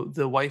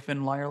wife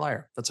in Liar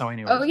Liar. That's how I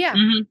knew her. Oh, yeah.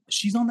 Mm-hmm.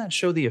 She's on that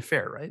show, The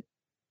Affair, right?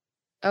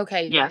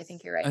 Okay. Yeah, I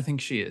think you're right. I think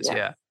she is,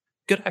 yeah.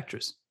 Good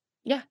actress.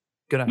 Yeah.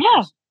 Good actress.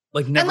 Yeah.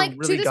 Like never and like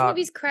really to this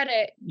movie's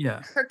credit,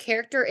 her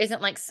character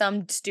isn't like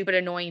some stupid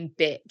annoying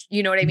bitch.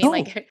 You know what I mean? No.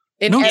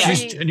 Like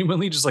she's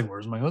genuinely just like,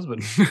 where's my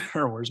husband?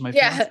 Or where's my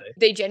fiance?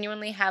 They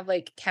genuinely have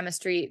like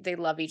chemistry. They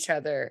love each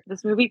other.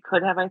 This movie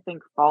could have, I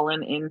think,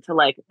 fallen into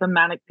like the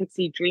Manic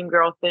Pixie Dream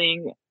Girl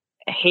thing,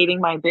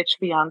 hating my bitch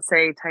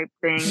fiance type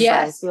thing.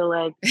 Yes. I feel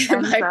like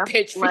my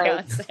bitch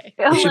fiance.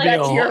 That's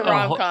your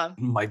rom-com.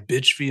 My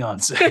bitch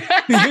fiance.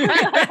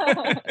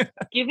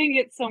 Giving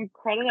it some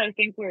credit, I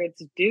think, where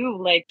it's due.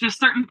 Like just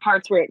certain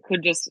parts where it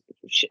could just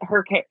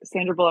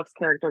Sandra Bullock's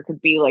character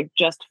could be like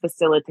just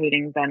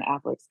facilitating Ben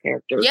Affleck's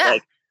character,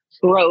 like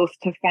growth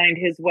to find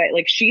his way.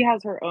 Like she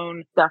has her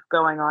own stuff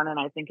going on, and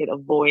I think it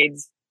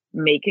avoids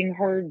making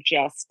her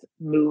just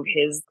move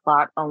his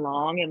plot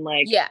along. And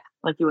like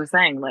you were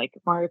saying, like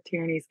Maura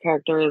Tierney's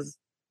character is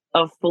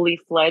a fully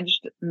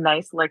fledged,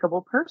 nice,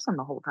 likable person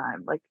the whole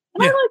time. Like,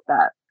 and I like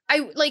that.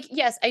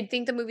 I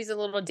think the movie's a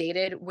little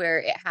dated where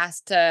it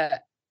has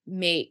to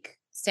make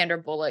Sandra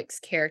Bullock's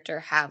character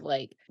have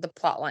like the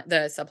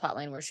subplot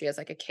line where she has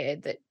like a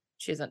kid that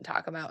she doesn't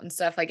talk about and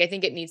stuff. Like, I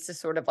think it needs to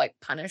sort of like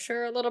punish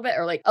her a little bit,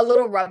 or like a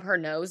little rub her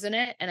nose in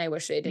it. And I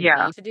wish they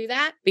didn't need to do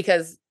that,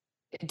 because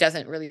it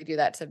doesn't really do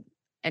that to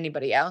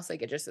anybody else.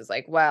 Like, it just is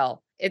like,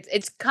 well,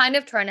 it's kind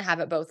of trying to have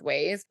it both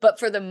ways, but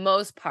for the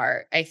most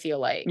part, I feel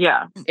like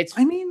it's.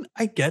 I mean,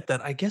 I get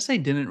that. I guess I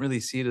didn't really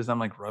see it as I'm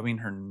like rubbing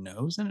her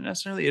nose in it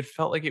necessarily. It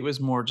felt like it was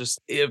more just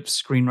a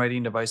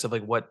screenwriting device of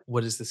like,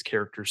 what is this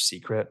character's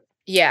secret?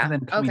 Yeah. And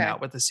then coming out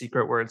with the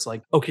secret where it's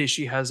like, okay,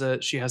 she has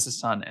a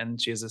son, and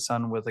she has a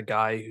son with a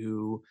guy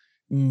who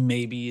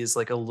maybe is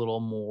like a little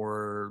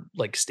more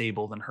like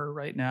stable than her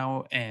right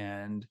now,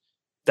 and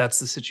that's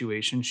the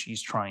situation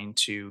she's trying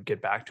to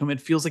get back to him.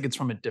 It feels like it's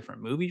from a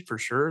different movie for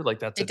sure. Like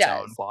that's its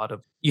own plot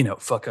of,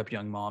 fuck up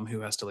young mom who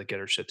has to like get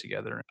her shit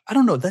together. I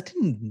don't know. That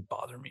didn't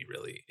bother me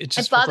really. It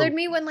bothered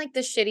me when like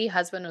the shitty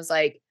husband was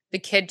like, the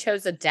kid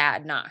chose a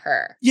dad, not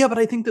her. Yeah, but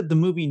I think that the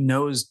movie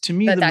knows, to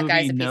me, that the movie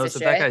guy's knows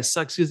that guy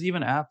sucks, because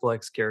even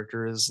Affleck's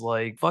character is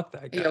like, fuck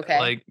that guy. Okay?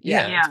 Like,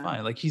 yeah, it's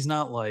fine. Like, he's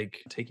not like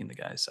taking the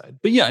guy's side.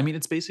 But yeah, I mean,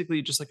 it's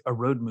basically just like a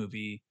road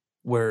movie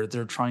where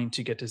they're trying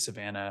to get to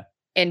Savannah.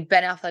 And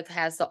Ben Affleck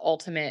has the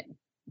ultimate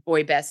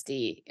boy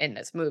bestie in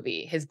this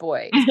movie. His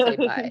boy is played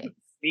by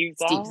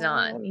Steve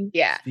Zahn.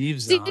 Yeah. Steve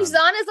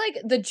Zahn is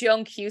like the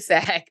Joan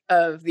Cusack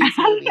of these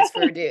movies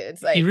for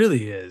dudes. Like, he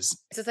really is.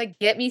 It's just like,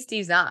 get me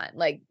Steve Zahn.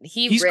 Like,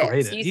 he's rips.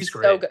 Great. He's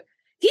great. So good.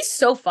 He's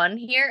so fun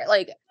here.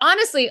 Like,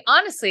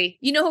 honestly,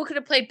 you know who could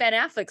have played Ben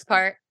Affleck's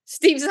part?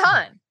 Steve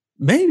Zahn.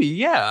 Maybe,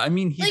 yeah. I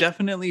mean, he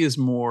definitely is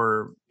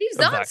more.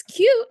 Steve Zahn's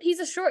cute. He's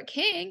a short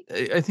king.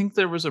 I think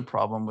there was a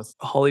problem with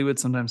Hollywood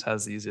sometimes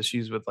has these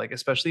issues with like,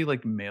 especially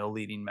like male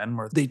leading men,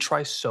 where they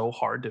try so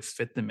hard to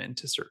fit them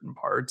into certain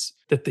parts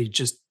that they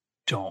just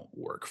don't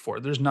work for.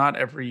 There's not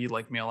every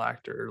like male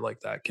actor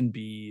like that can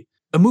be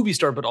a movie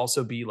star, but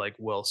also be like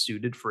well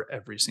suited for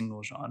every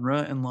single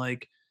genre. And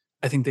like,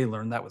 I think they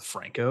learned that with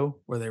Franco,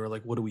 where they were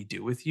like, what do we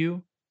do with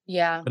you?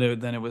 Yeah.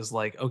 But then it was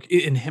like,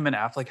 okay, and him and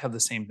Affleck have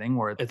the same thing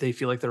where if they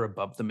feel like they're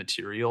above the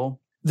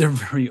material, they're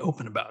very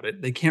open about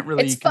it. They can't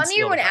really. It's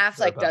funnier when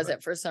Affleck does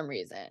it for some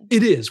reason.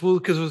 It is. Well,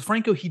 because with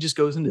Franco, he just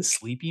goes into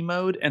sleepy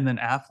mode, and then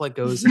Affleck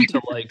goes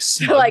into like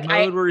smug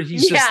mode where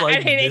he's just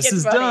like, this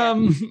is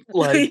dumb.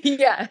 Like,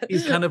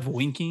 he's kind of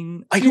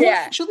winking. I don't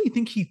actually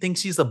think he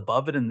thinks he's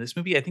above it in this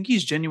movie. I think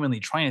he's genuinely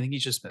trying. I think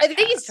he's just I think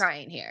he's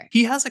trying here.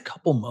 He has a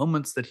couple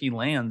moments that he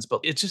lands, but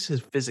it's just his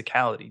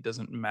physicality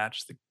doesn't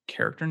match the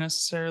character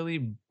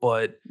necessarily.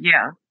 But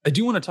yeah, I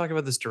do want to talk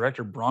about this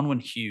director,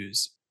 Bronwyn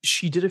Hughes.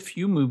 She did a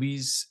few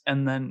movies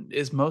and then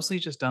is mostly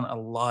just done a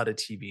lot of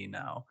TV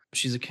now.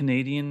 She's a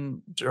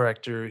Canadian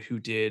director who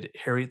did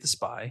Harriet the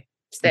Spy,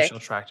 Michelle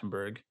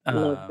Trachtenberg.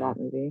 Love that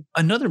movie.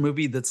 Another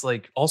movie that's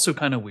like also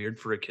kind of weird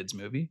for a kid's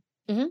movie.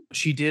 Mm-hmm.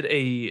 She did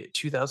a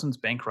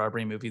 2000s bank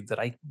robbery movie that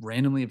I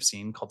randomly have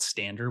seen called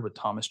Stander with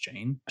Thomas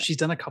Jane. She's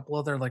done a couple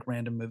other like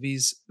random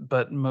movies,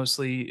 but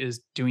mostly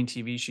is doing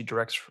TV. She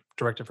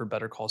directed for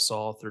Better Call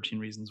Saul, 13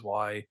 Reasons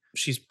Why.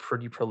 She's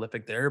pretty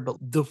prolific there, but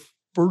the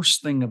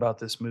first thing about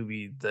this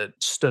movie that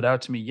stood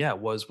out to me,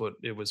 was what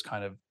it was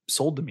kind of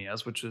sold to me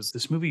as, which is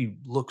this movie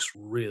looks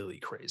really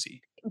crazy.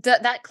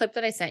 That clip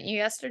that I sent you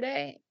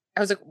yesterday,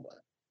 I was like,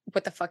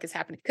 what the fuck is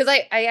happening? Because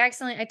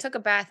I took a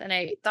bath and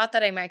I thought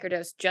that I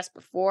microdosed just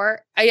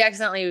before. I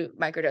accidentally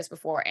microdosed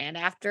before and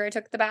after I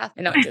took the bath,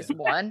 and not just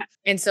one.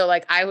 And so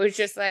like I was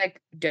just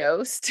like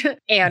dosed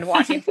and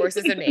watching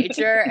Forces of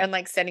Nature and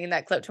like sending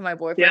that clip to my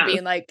boyfriend,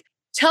 being like,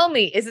 tell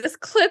me, is this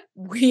clip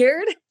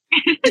weird?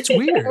 It's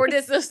weird. Or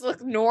does this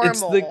look normal? It's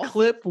the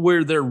clip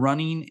where they're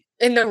running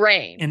in the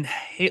rain. And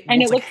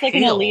it looks like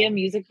an Aaliyah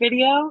music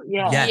video.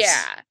 Yeah. Yes.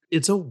 Yeah.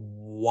 It's a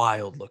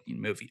wild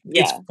looking movie.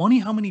 Yeah. It's funny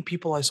how many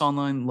people I saw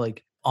online,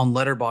 like on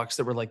Letterboxd,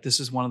 that were like, this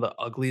is one of the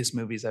ugliest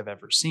movies I've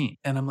ever seen.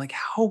 And I'm like,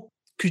 how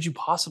could you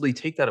possibly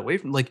take that away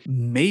from? Like,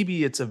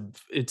 maybe it's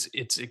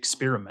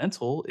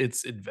experimental,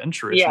 it's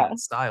adventurous in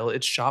its style.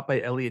 It's shot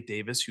by Elliot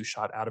Davis, who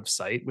shot Out of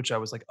Sight, which I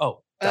was like,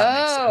 that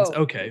makes sense.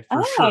 Okay,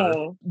 for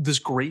sure. This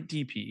great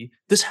DP.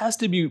 This has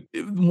to be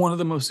one of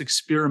the most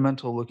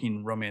experimental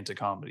looking romantic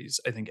comedies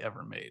I think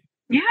ever made.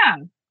 Yeah.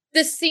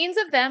 The scenes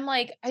of them,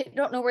 like, I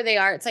don't know where they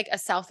are. It's like a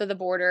south of the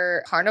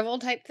border carnival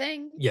type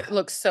thing. Yeah.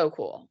 Looks so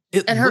cool.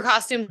 And her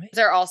costumes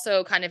are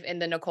also kind of in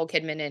the Nicole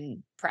Kidman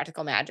and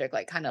Practical Magic,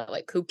 like kind of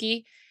like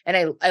kooky.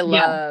 And I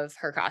love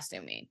her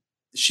costuming.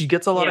 She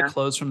gets a lot of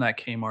clothes from that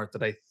Kmart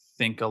that I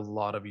think a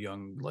lot of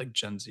young like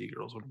Gen Z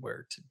girls would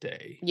wear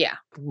today. Yeah.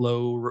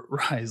 Low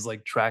rise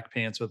like track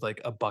pants with like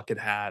a bucket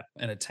hat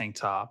and a tank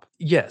top.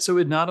 Yeah. So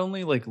it not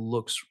only like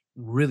looks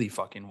really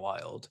fucking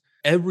wild.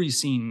 Every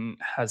scene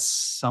has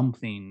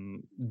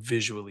something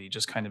visually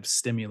just kind of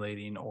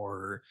stimulating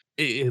or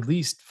at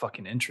least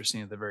fucking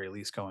interesting at the very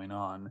least going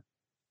on.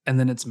 And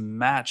then it's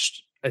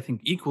matched, I think,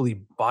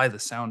 equally by the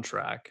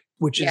soundtrack,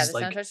 which is the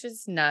like... soundtrack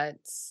is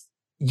nuts.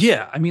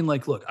 Yeah, I mean,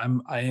 like, look,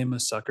 I am a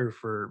sucker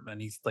for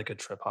any like a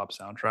trip hop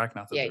soundtrack.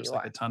 Not that there's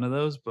like a ton of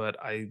those,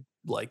 but I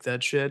like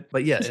that shit.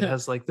 But yeah, it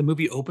has like the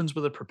movie opens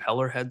with a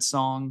Propeller Head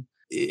song.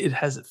 it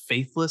has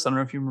Faithless. I don't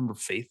know if you remember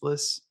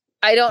Faithless.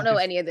 I don't know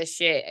any of this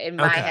shit. In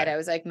my head, I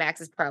was like, Max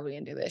is probably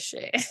into this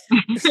shit.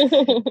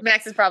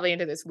 Max is probably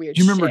into this weird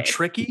shit. Do you remember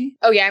Tricky?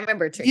 Oh, yeah, I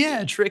remember Tricky.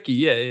 Yeah, Tricky.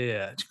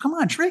 Yeah. Come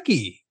on,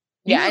 Tricky.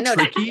 Yeah, I know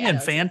Tricky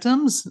and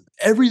Phantoms.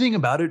 Everything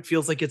about it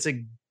feels like it's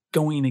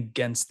going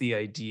against the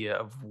idea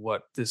of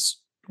what this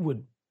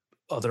would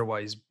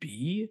otherwise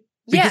be.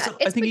 Because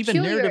I think even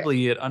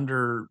narratively, it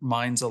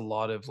undermines a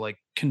lot of like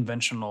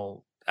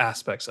conventional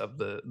aspects of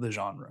the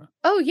genre.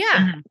 Oh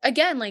yeah.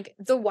 Again, like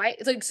the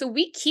white, like, so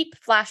we keep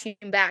flashing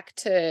back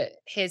to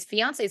his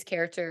fiance's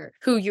character,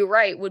 who you're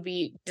right would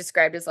be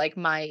described as like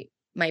my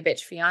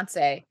bitch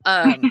fiance.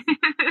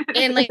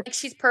 And like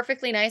she's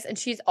perfectly nice, and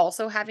she's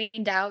also having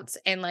doubts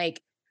and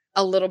like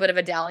a little bit of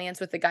a dalliance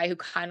with the guy who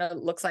kind of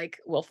looks like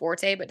Will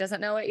Forte but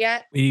doesn't know it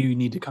yet. We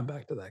need to come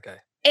back to that guy.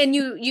 And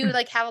you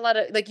like have a lot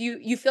of like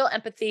you feel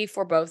empathy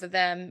for both of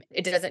them.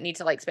 It doesn't need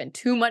to like spend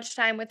too much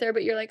time with her,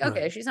 but you're like,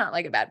 okay, she's not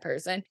like a bad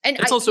person. And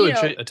it's also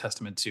a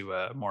testament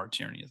to Maura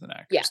Tierney as an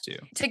actress too.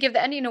 To give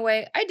the ending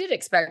away, I did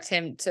expect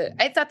him to.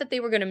 I thought that they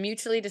were going to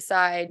mutually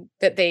decide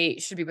that they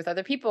should be with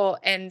other people,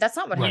 and that's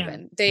not what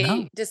happened.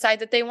 They decide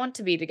that they want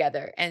to be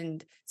together,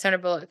 and Sandra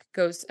Bullock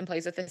goes and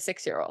plays with a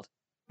 6-year-old.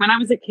 When I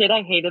was a kid,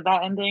 I hated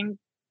that ending,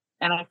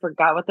 and I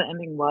forgot what the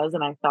ending was,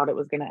 and I thought it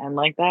was going to end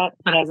like that.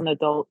 But as an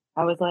adult,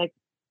 I was like,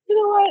 you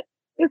know what?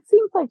 It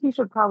seems like he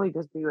should probably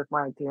just be with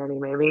Maura Tierney,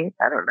 maybe.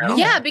 I don't know.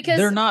 Yeah, because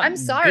they're not. I'm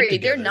sorry,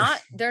 they're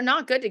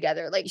not good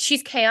together. Like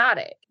she's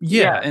chaotic.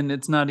 Yeah, and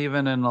it's not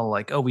even in a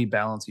like, oh, we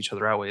balance each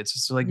other out way. It's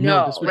just like,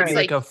 no, this would be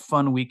like a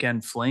fun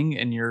weekend fling,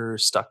 and you're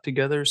stuck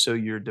together, so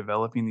you're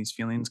developing these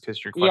feelings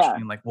because you're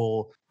questioning, like,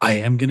 well, I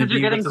am going to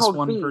be with this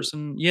one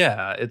person.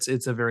 Yeah, it's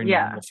a very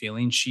normal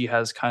feeling. She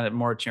has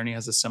Maura Tierney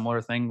has a similar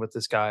thing with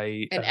this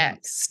guy,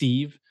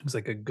 Steve, who's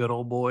like a good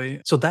old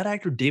boy. So that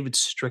actor David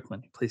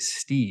Strickland, who plays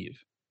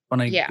Steve. When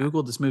I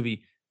Googled this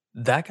movie,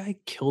 that guy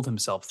killed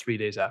himself 3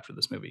 days after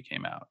this movie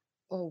came out.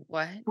 Oh,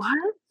 what?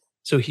 What?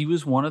 So he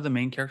was one of the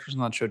main characters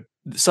on that show,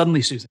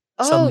 Suddenly Susan.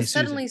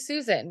 Suddenly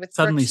Susan with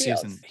Suddenly Brooke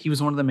Shields. Susan. He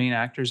was one of the main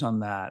actors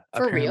on that.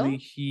 For Apparently, real?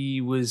 he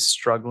was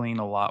struggling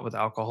a lot with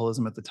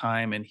alcoholism at the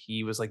time, and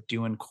he was like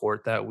doing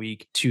court that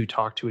week to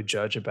talk to a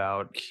judge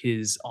about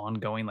his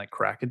ongoing like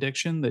crack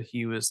addiction that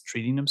he was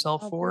treating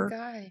himself for. Poor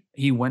guy.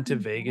 He went to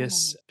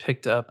Vegas,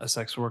 picked up a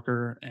sex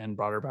worker, and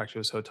brought her back to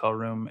his hotel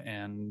room.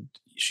 And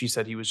she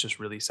said he was just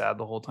really sad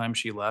the whole time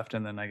she left.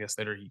 And then I guess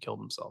later he killed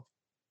himself.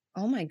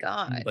 Oh my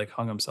God. He, like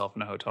hung himself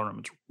in a hotel room.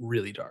 It's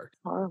really dark.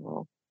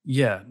 Horrible.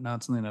 Yeah,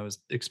 not something I was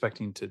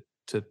expecting to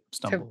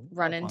stumble to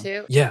run upon.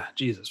 into. Yeah,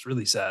 Jesus,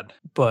 really sad.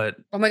 But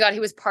oh my God, he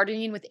was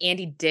partying with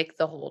Andy Dick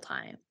the whole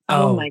time.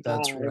 Oh my God,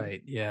 that's God.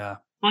 right. Yeah.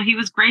 Well, he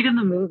was great in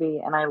the movie,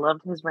 and I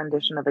loved his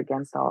rendition of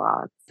Against All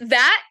Odds.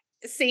 That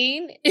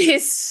scene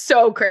is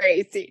so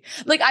crazy.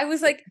 Like I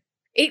was like,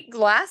 it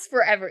lasts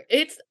forever.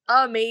 It's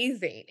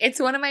amazing. It's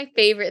one of my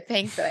favorite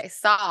things that I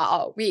saw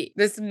all week.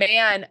 This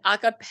man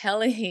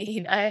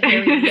acapelling a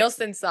Harry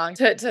Nilsson song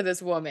to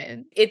this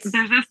woman. There's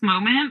this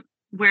moment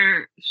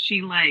where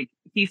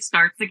he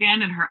starts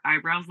again and her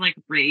eyebrows like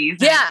raise.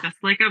 Yeah. It's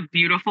just like a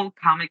beautiful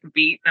comic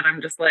beat that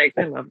I'm just like,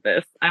 I love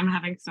this. I'm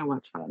having so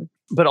much fun.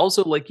 But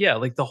also like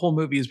the whole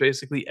movie is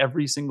basically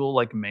every single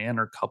like man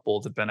or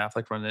couple that Ben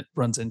Affleck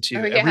runs into.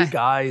 Oh, yeah. Every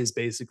guy is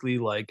basically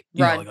like,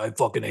 you know, like, I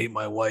fucking hate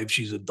my wife.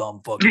 She's a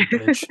dumb fucking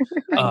bitch.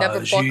 I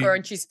never fuck her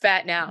and she's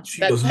fat now.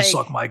 She doesn't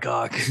suck my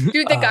cock.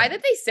 Dude, the guy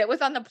that they sit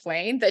with on the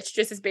plane that's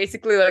just is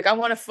basically like, I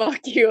want to fuck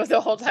you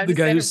the whole time. The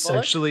guy who's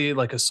sexually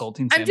like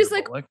assaulting Sandra I'm just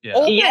Bullock. Like,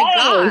 oh my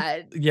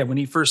God. Yeah, when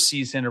he first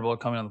sees Sandra Bullock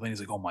coming on the plane,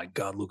 he's like, oh my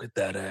God, look at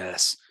that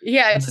ass.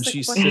 Yeah. And then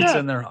she sits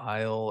in their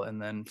aisle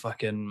and then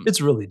fucking, it's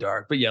really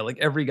dark. But yeah, like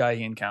every guy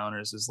he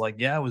encounters is like,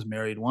 yeah, I was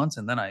married once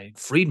and then I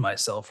freed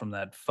myself from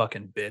that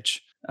fucking bitch.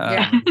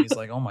 He's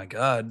like, oh my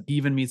God. He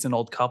even meets an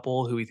old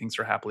couple who he thinks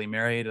are happily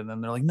married. And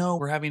then they're like, no,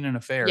 we're having an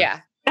affair.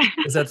 Yeah.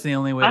 Because that's the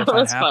only way to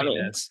find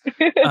happiness.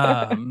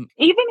 Even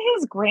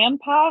his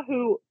grandpa,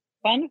 who,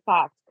 fun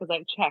fact, because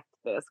I checked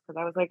this, because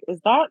I was like, is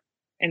that?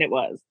 And it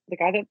was. The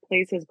guy that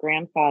plays his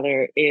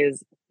grandfather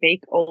is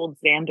fake old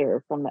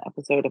Xander from the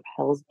episode of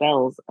Hell's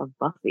Bells of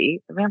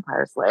Buffy the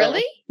Vampire Slayer.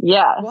 Really?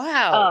 Yeah.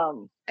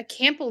 Wow. I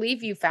can't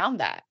believe you found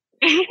that.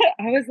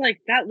 I was like,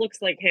 that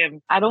looks like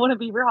him. I don't want to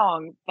be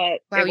wrong,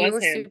 but wow, you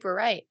were him. super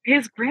right.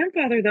 His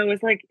grandfather, though,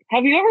 was like,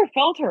 have you ever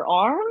felt her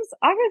arms?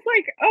 I was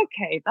like,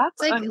 okay,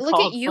 that's like, look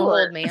at you,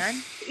 old man.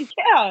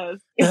 Yes.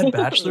 That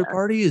bachelor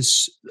party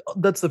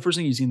that's the first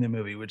thing you see in the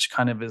movie, which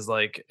kind of is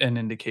like an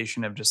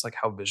indication of just like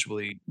how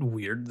visually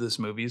weird this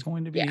movie is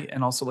going to be. Yeah.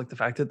 And also like the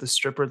fact that the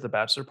stripper at the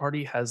bachelor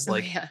party has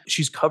like,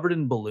 she's covered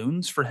in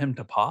balloons for him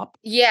to pop.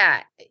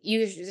 Yeah.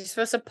 You're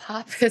supposed to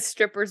pop a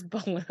stripper's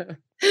balloon.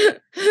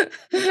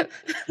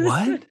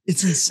 What?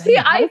 It's insane. See,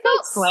 I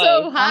felt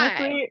so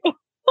high.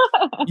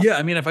 Yeah,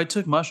 I mean, if I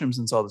took mushrooms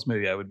and saw this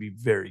movie, I would be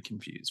very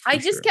confused. I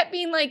just kept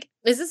being like,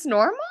 is this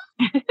normal?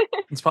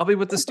 It's probably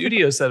what the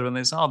studio said when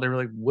they saw it. They were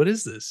like, what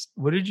is this?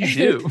 What did you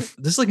do?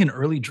 This is like an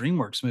early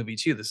DreamWorks movie,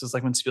 too. This is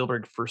like when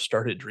Spielberg first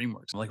started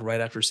DreamWorks, like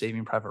right after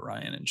Saving Private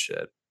Ryan and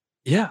shit.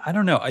 Yeah, I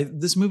don't know.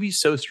 This movie's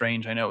so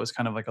strange. I know it was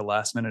kind of like a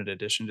last minute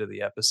addition to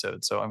the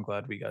episode, so I'm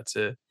glad we got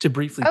to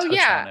briefly Oh, touch on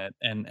yeah. it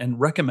and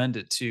recommend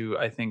it to,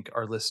 I think,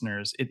 our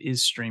listeners. It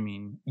is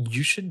streaming.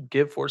 You should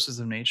give Forces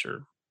of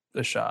Nature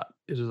a shot.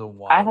 It is a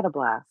I had wild, a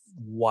blast.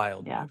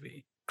 wild Yeah.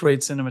 movie. Great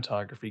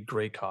cinematography,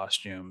 great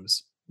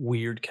costumes,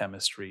 weird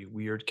chemistry,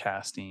 weird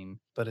casting,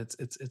 but it's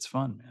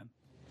fun, man.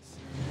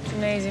 It's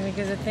amazing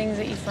because the things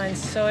that you find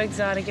so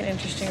exotic and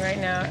interesting right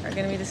now are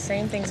going to be the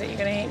same things that you're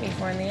going to hate me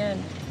for in the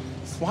end.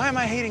 Why am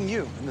I hating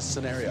you in this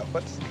scenario?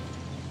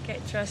 Okay,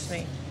 trust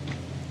me.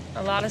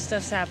 A lot of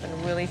stuff's happened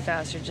really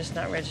fast. You're just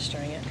not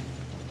registering it.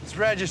 It's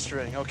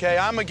registering, okay?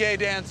 I'm a gay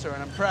dancer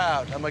and I'm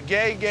proud. I'm a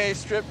gay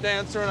strip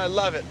dancer and I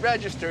love it.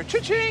 Register.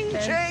 Cha-ching,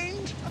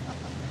 change.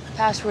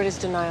 Password is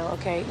denial,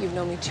 okay? You've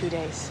known me 2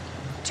 days.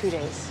 2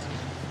 days.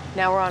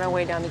 Now we're on our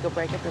way down to go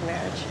break up your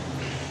marriage.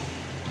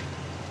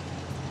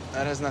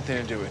 That has nothing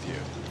to do with you.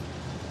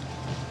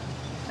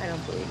 I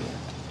don't believe you.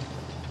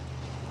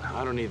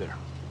 I don't either.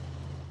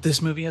 This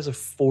movie has a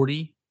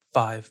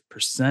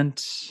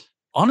 45%.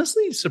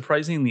 Honestly,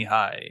 surprisingly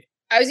high.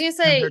 I was going to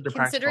say, Compared to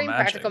Practical considering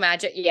Magic. Practical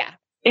Magic, yeah.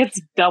 It's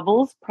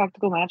doubles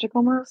Practical Magic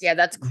almost. Yeah,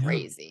 that's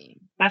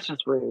crazy. That's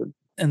just rude.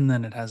 And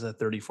then it has a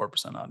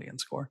 34%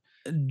 audience score.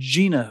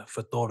 Gina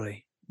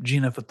Fattore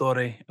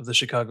of the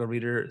Chicago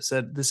Reader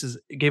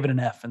gave it an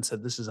F and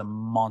said this is a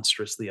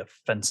monstrously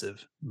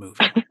offensive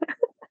movie.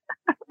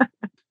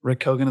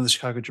 Rick Hogan of the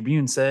Chicago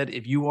Tribune said,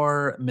 if you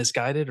are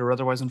misguided or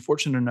otherwise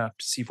unfortunate enough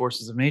to see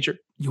Forces of Nature,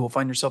 you will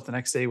find yourself the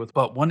next day with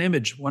but one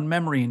image, one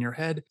memory in your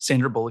head,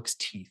 Sandra Bullock's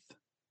teeth.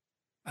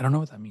 I don't know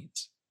what that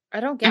means. I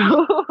don't get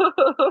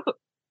it.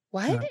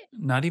 What?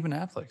 Not even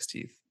Affleck's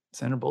teeth.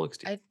 Sandra Bullock's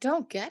teeth. I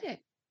don't get it.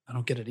 I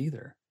don't get it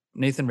either.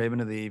 Nathan Rabin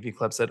of the AV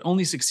Club said,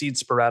 only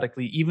succeeds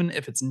sporadically, even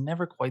if it's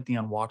never quite the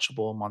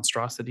unwatchable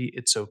monstrosity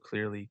it so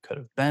clearly could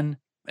have been.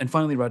 And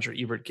finally, Roger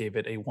Ebert gave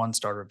it a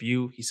 1-star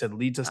review. He said,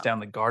 leads us down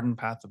the garden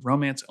path of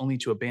romance only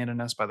to abandon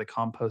us by the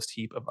compost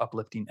heap of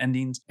uplifting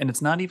endings. And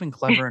it's not even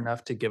clever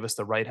enough to give us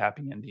the right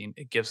happy ending.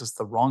 It gives us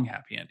the wrong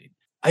happy ending.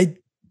 I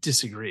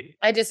disagree.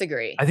 I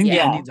disagree. I think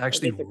the ending's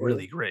actually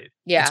really great.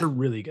 Yeah. It's a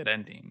really good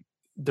ending.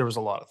 There was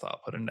a lot of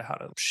thought put into how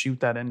to shoot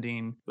that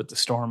ending with the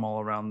storm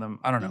all around them.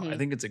 I don't know. I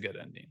think it's a good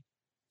ending.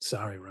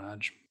 Sorry,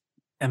 Raj.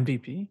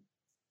 MVP?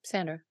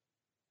 Sandra.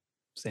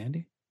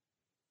 Sandy?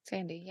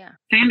 Sandy, yeah.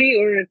 Sandy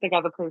or the guy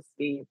that plays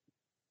Steve.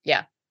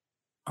 Yeah.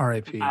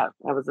 R.I.P. That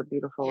was a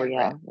beautiful,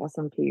 rest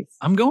in peace.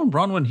 I'm going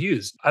Bronwyn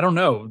Hughes. I don't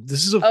know.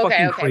 This is a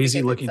fucking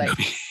crazy looking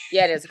movie.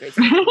 Yeah, it is a great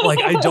movie.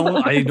 Like I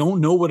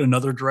don't know what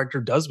another director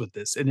does with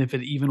this and if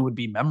it even would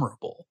be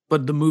memorable.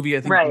 But the movie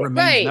I think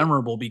remains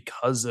memorable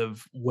because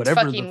of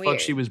whatever the fuck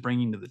she was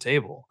bringing to the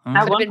table.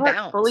 At one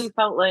part, fully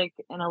felt like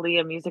an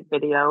Aaliyah music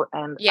video,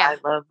 and I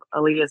love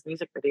Aaliyah's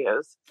music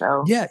videos.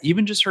 So yeah,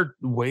 even just her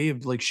way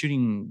of like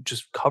shooting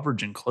just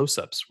coverage and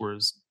close-ups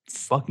was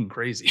fucking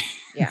crazy.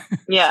 Yeah.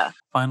 Yeah.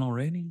 Final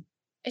rating?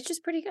 It's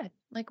just pretty good.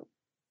 Like,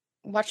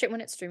 watch it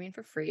when it's streaming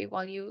for free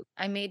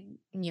I made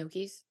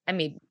gnocchis. I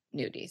made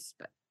nudies,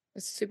 but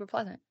it's super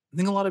pleasant. I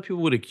think a lot of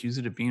people would accuse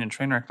it of being a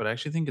train wreck, but I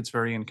actually think it's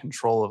very in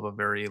control of a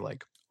very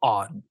like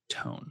odd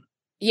tone.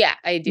 Yeah,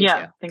 I do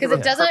too. Because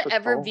it doesn't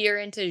ever purposeful. veer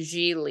into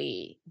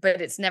Gigli,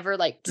 but it's never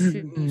like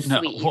too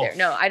sweet either.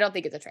 No, I don't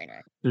think it's a train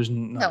wreck. There's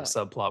not a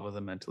subplot with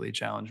a mentally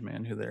challenged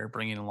man who they're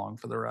bringing along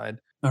for the ride.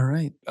 All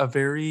right. A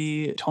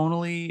very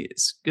tonally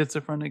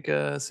schizophrenic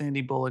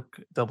Sandy Bullock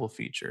double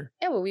feature.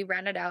 Yeah, well, we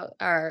rounded out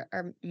our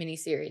mini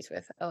series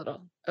with a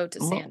little ode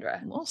to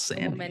Sandra. Little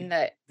Sandy. The woman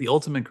that the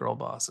ultimate girl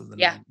boss of the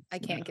 90s. I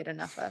can't get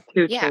enough of.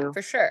 Too.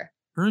 For sure.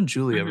 Her and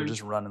Julia were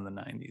just running the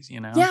 90s,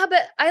 you know? Yeah,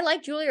 but I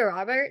like Julia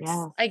Roberts,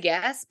 I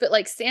guess. But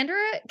like Sandra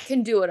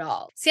can do it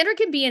all. Sandra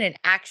can be in an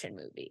action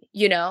movie,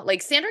 you know?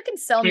 Like Sandra can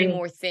sell me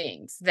more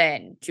things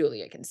than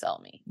Julia can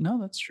sell me.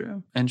 No, that's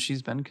true. And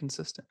she's been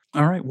consistent.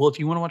 All right. Well, if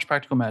you want to watch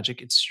Practical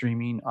Magic, it's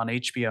streaming on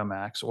HBO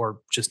Max or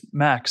just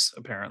Max,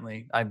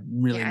 apparently. I'm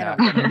really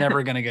I'm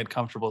never going to get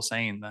comfortable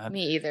saying that.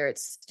 Me either.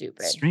 It's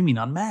stupid. Streaming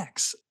on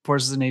Max.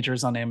 Forces of Nature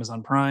is on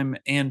Amazon Prime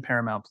and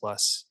Paramount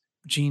Plus.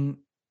 Jean,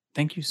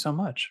 thank you so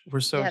much.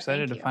 We're so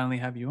excited to finally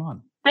have you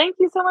on. Thank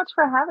you so much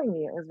for having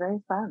me. It was very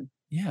fun.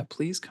 Yeah,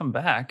 please come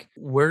back.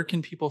 Where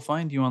can people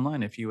find you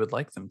online if you would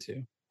like them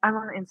to? I'm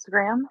on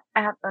Instagram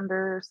at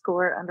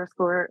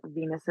 __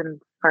 Venus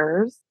and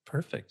Furs.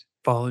 Perfect.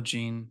 Follow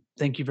Jean.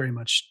 Thank you very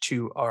much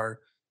to our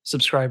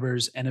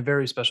subscribers and a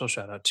very special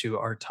shout out to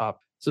our top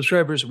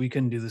subscribers. We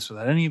couldn't do this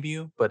without any of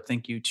you, but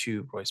thank you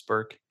to Royce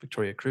Burke,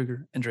 Victoria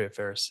Kruger, Andrea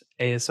Ferris,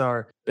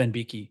 ASR, Ben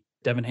Beakey,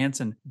 Devin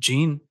Hansen,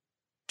 Jean,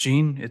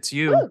 it's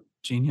you. Woo!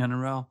 Jean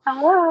Yannarel.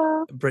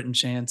 Hello. Britton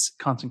Chance,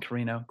 Constance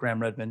Carino,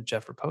 Graham Redmond,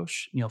 Jeff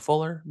Rapoche, Neil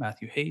Fuller,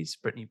 Matthew Hayes,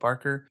 Brittany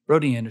Barker,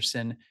 Brody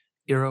Anderson,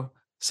 Iro,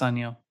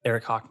 Sanyo,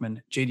 Eric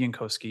Hockman, J.D.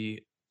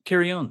 Yankowski,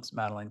 Carrie Owens,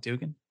 Madeline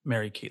Dugan,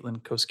 Mary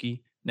Caitlin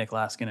Koski, Nick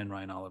Laskin, and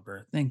Ryan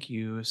Oliver. Thank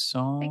you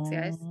so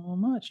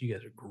much. You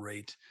guys are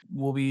great.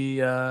 We'll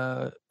be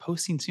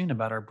posting soon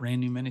about our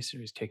brand new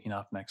miniseries kicking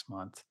off next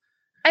month.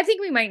 I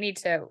think we might need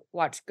to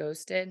watch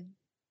Ghosted.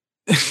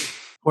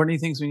 Courtney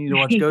thinks we need to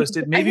watch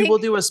Ghosted. Maybe we'll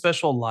do a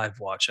special live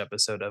watch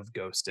episode of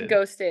Ghosted.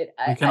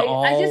 We can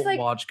all just, like,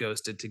 watch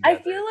Ghosted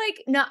together.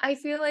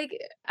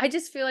 I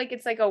just feel like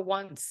it's like a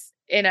once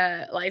in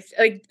a life.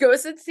 Like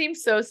Ghosted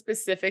seems so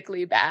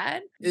specifically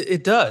bad.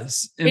 It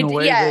does in a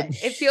way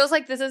that it feels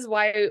like this is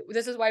why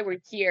we're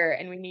here,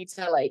 and we need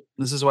to like.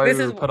 This is why we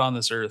were put on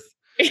this earth.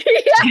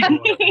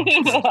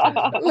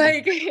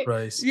 Like,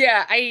 Christ.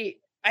 Yeah,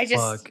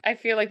 I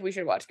feel like we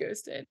should watch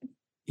Ghosted.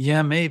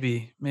 Yeah,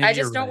 maybe. I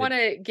just don't want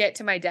to get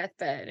to my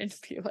deathbed and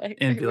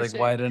be like,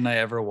 why didn't I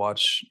ever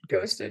watch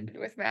Ghosted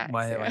with Max?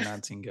 Why have I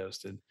not seen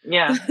Ghosted?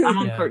 Yeah, I'm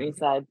on Courtney's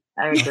side.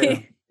 I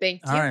agree.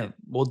 Thank you. All right,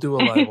 we'll do a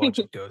live watch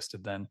of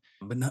Ghosted then.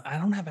 But no, I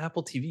don't have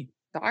Apple TV.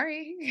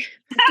 Sorry.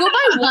 Go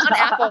buy one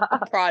Apple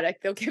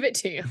product. They'll give it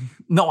to you.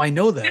 No, I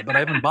know that, but I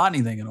haven't bought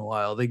anything in a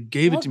while. They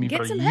gave it to me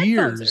for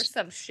years. Or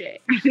some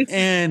shit.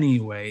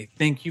 Anyway,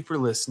 thank you for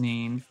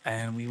listening,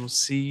 and we will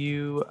see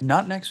you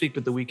not next week,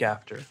 but the week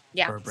after.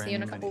 Yeah, for a brand see you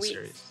in new a couple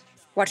miniseries. weeks.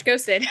 Watch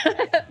Ghosted.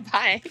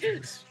 Bye.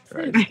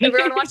 Right.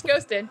 Everyone watch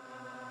Ghosted.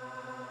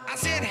 I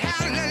said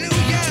hallelujah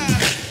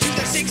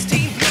to the 16.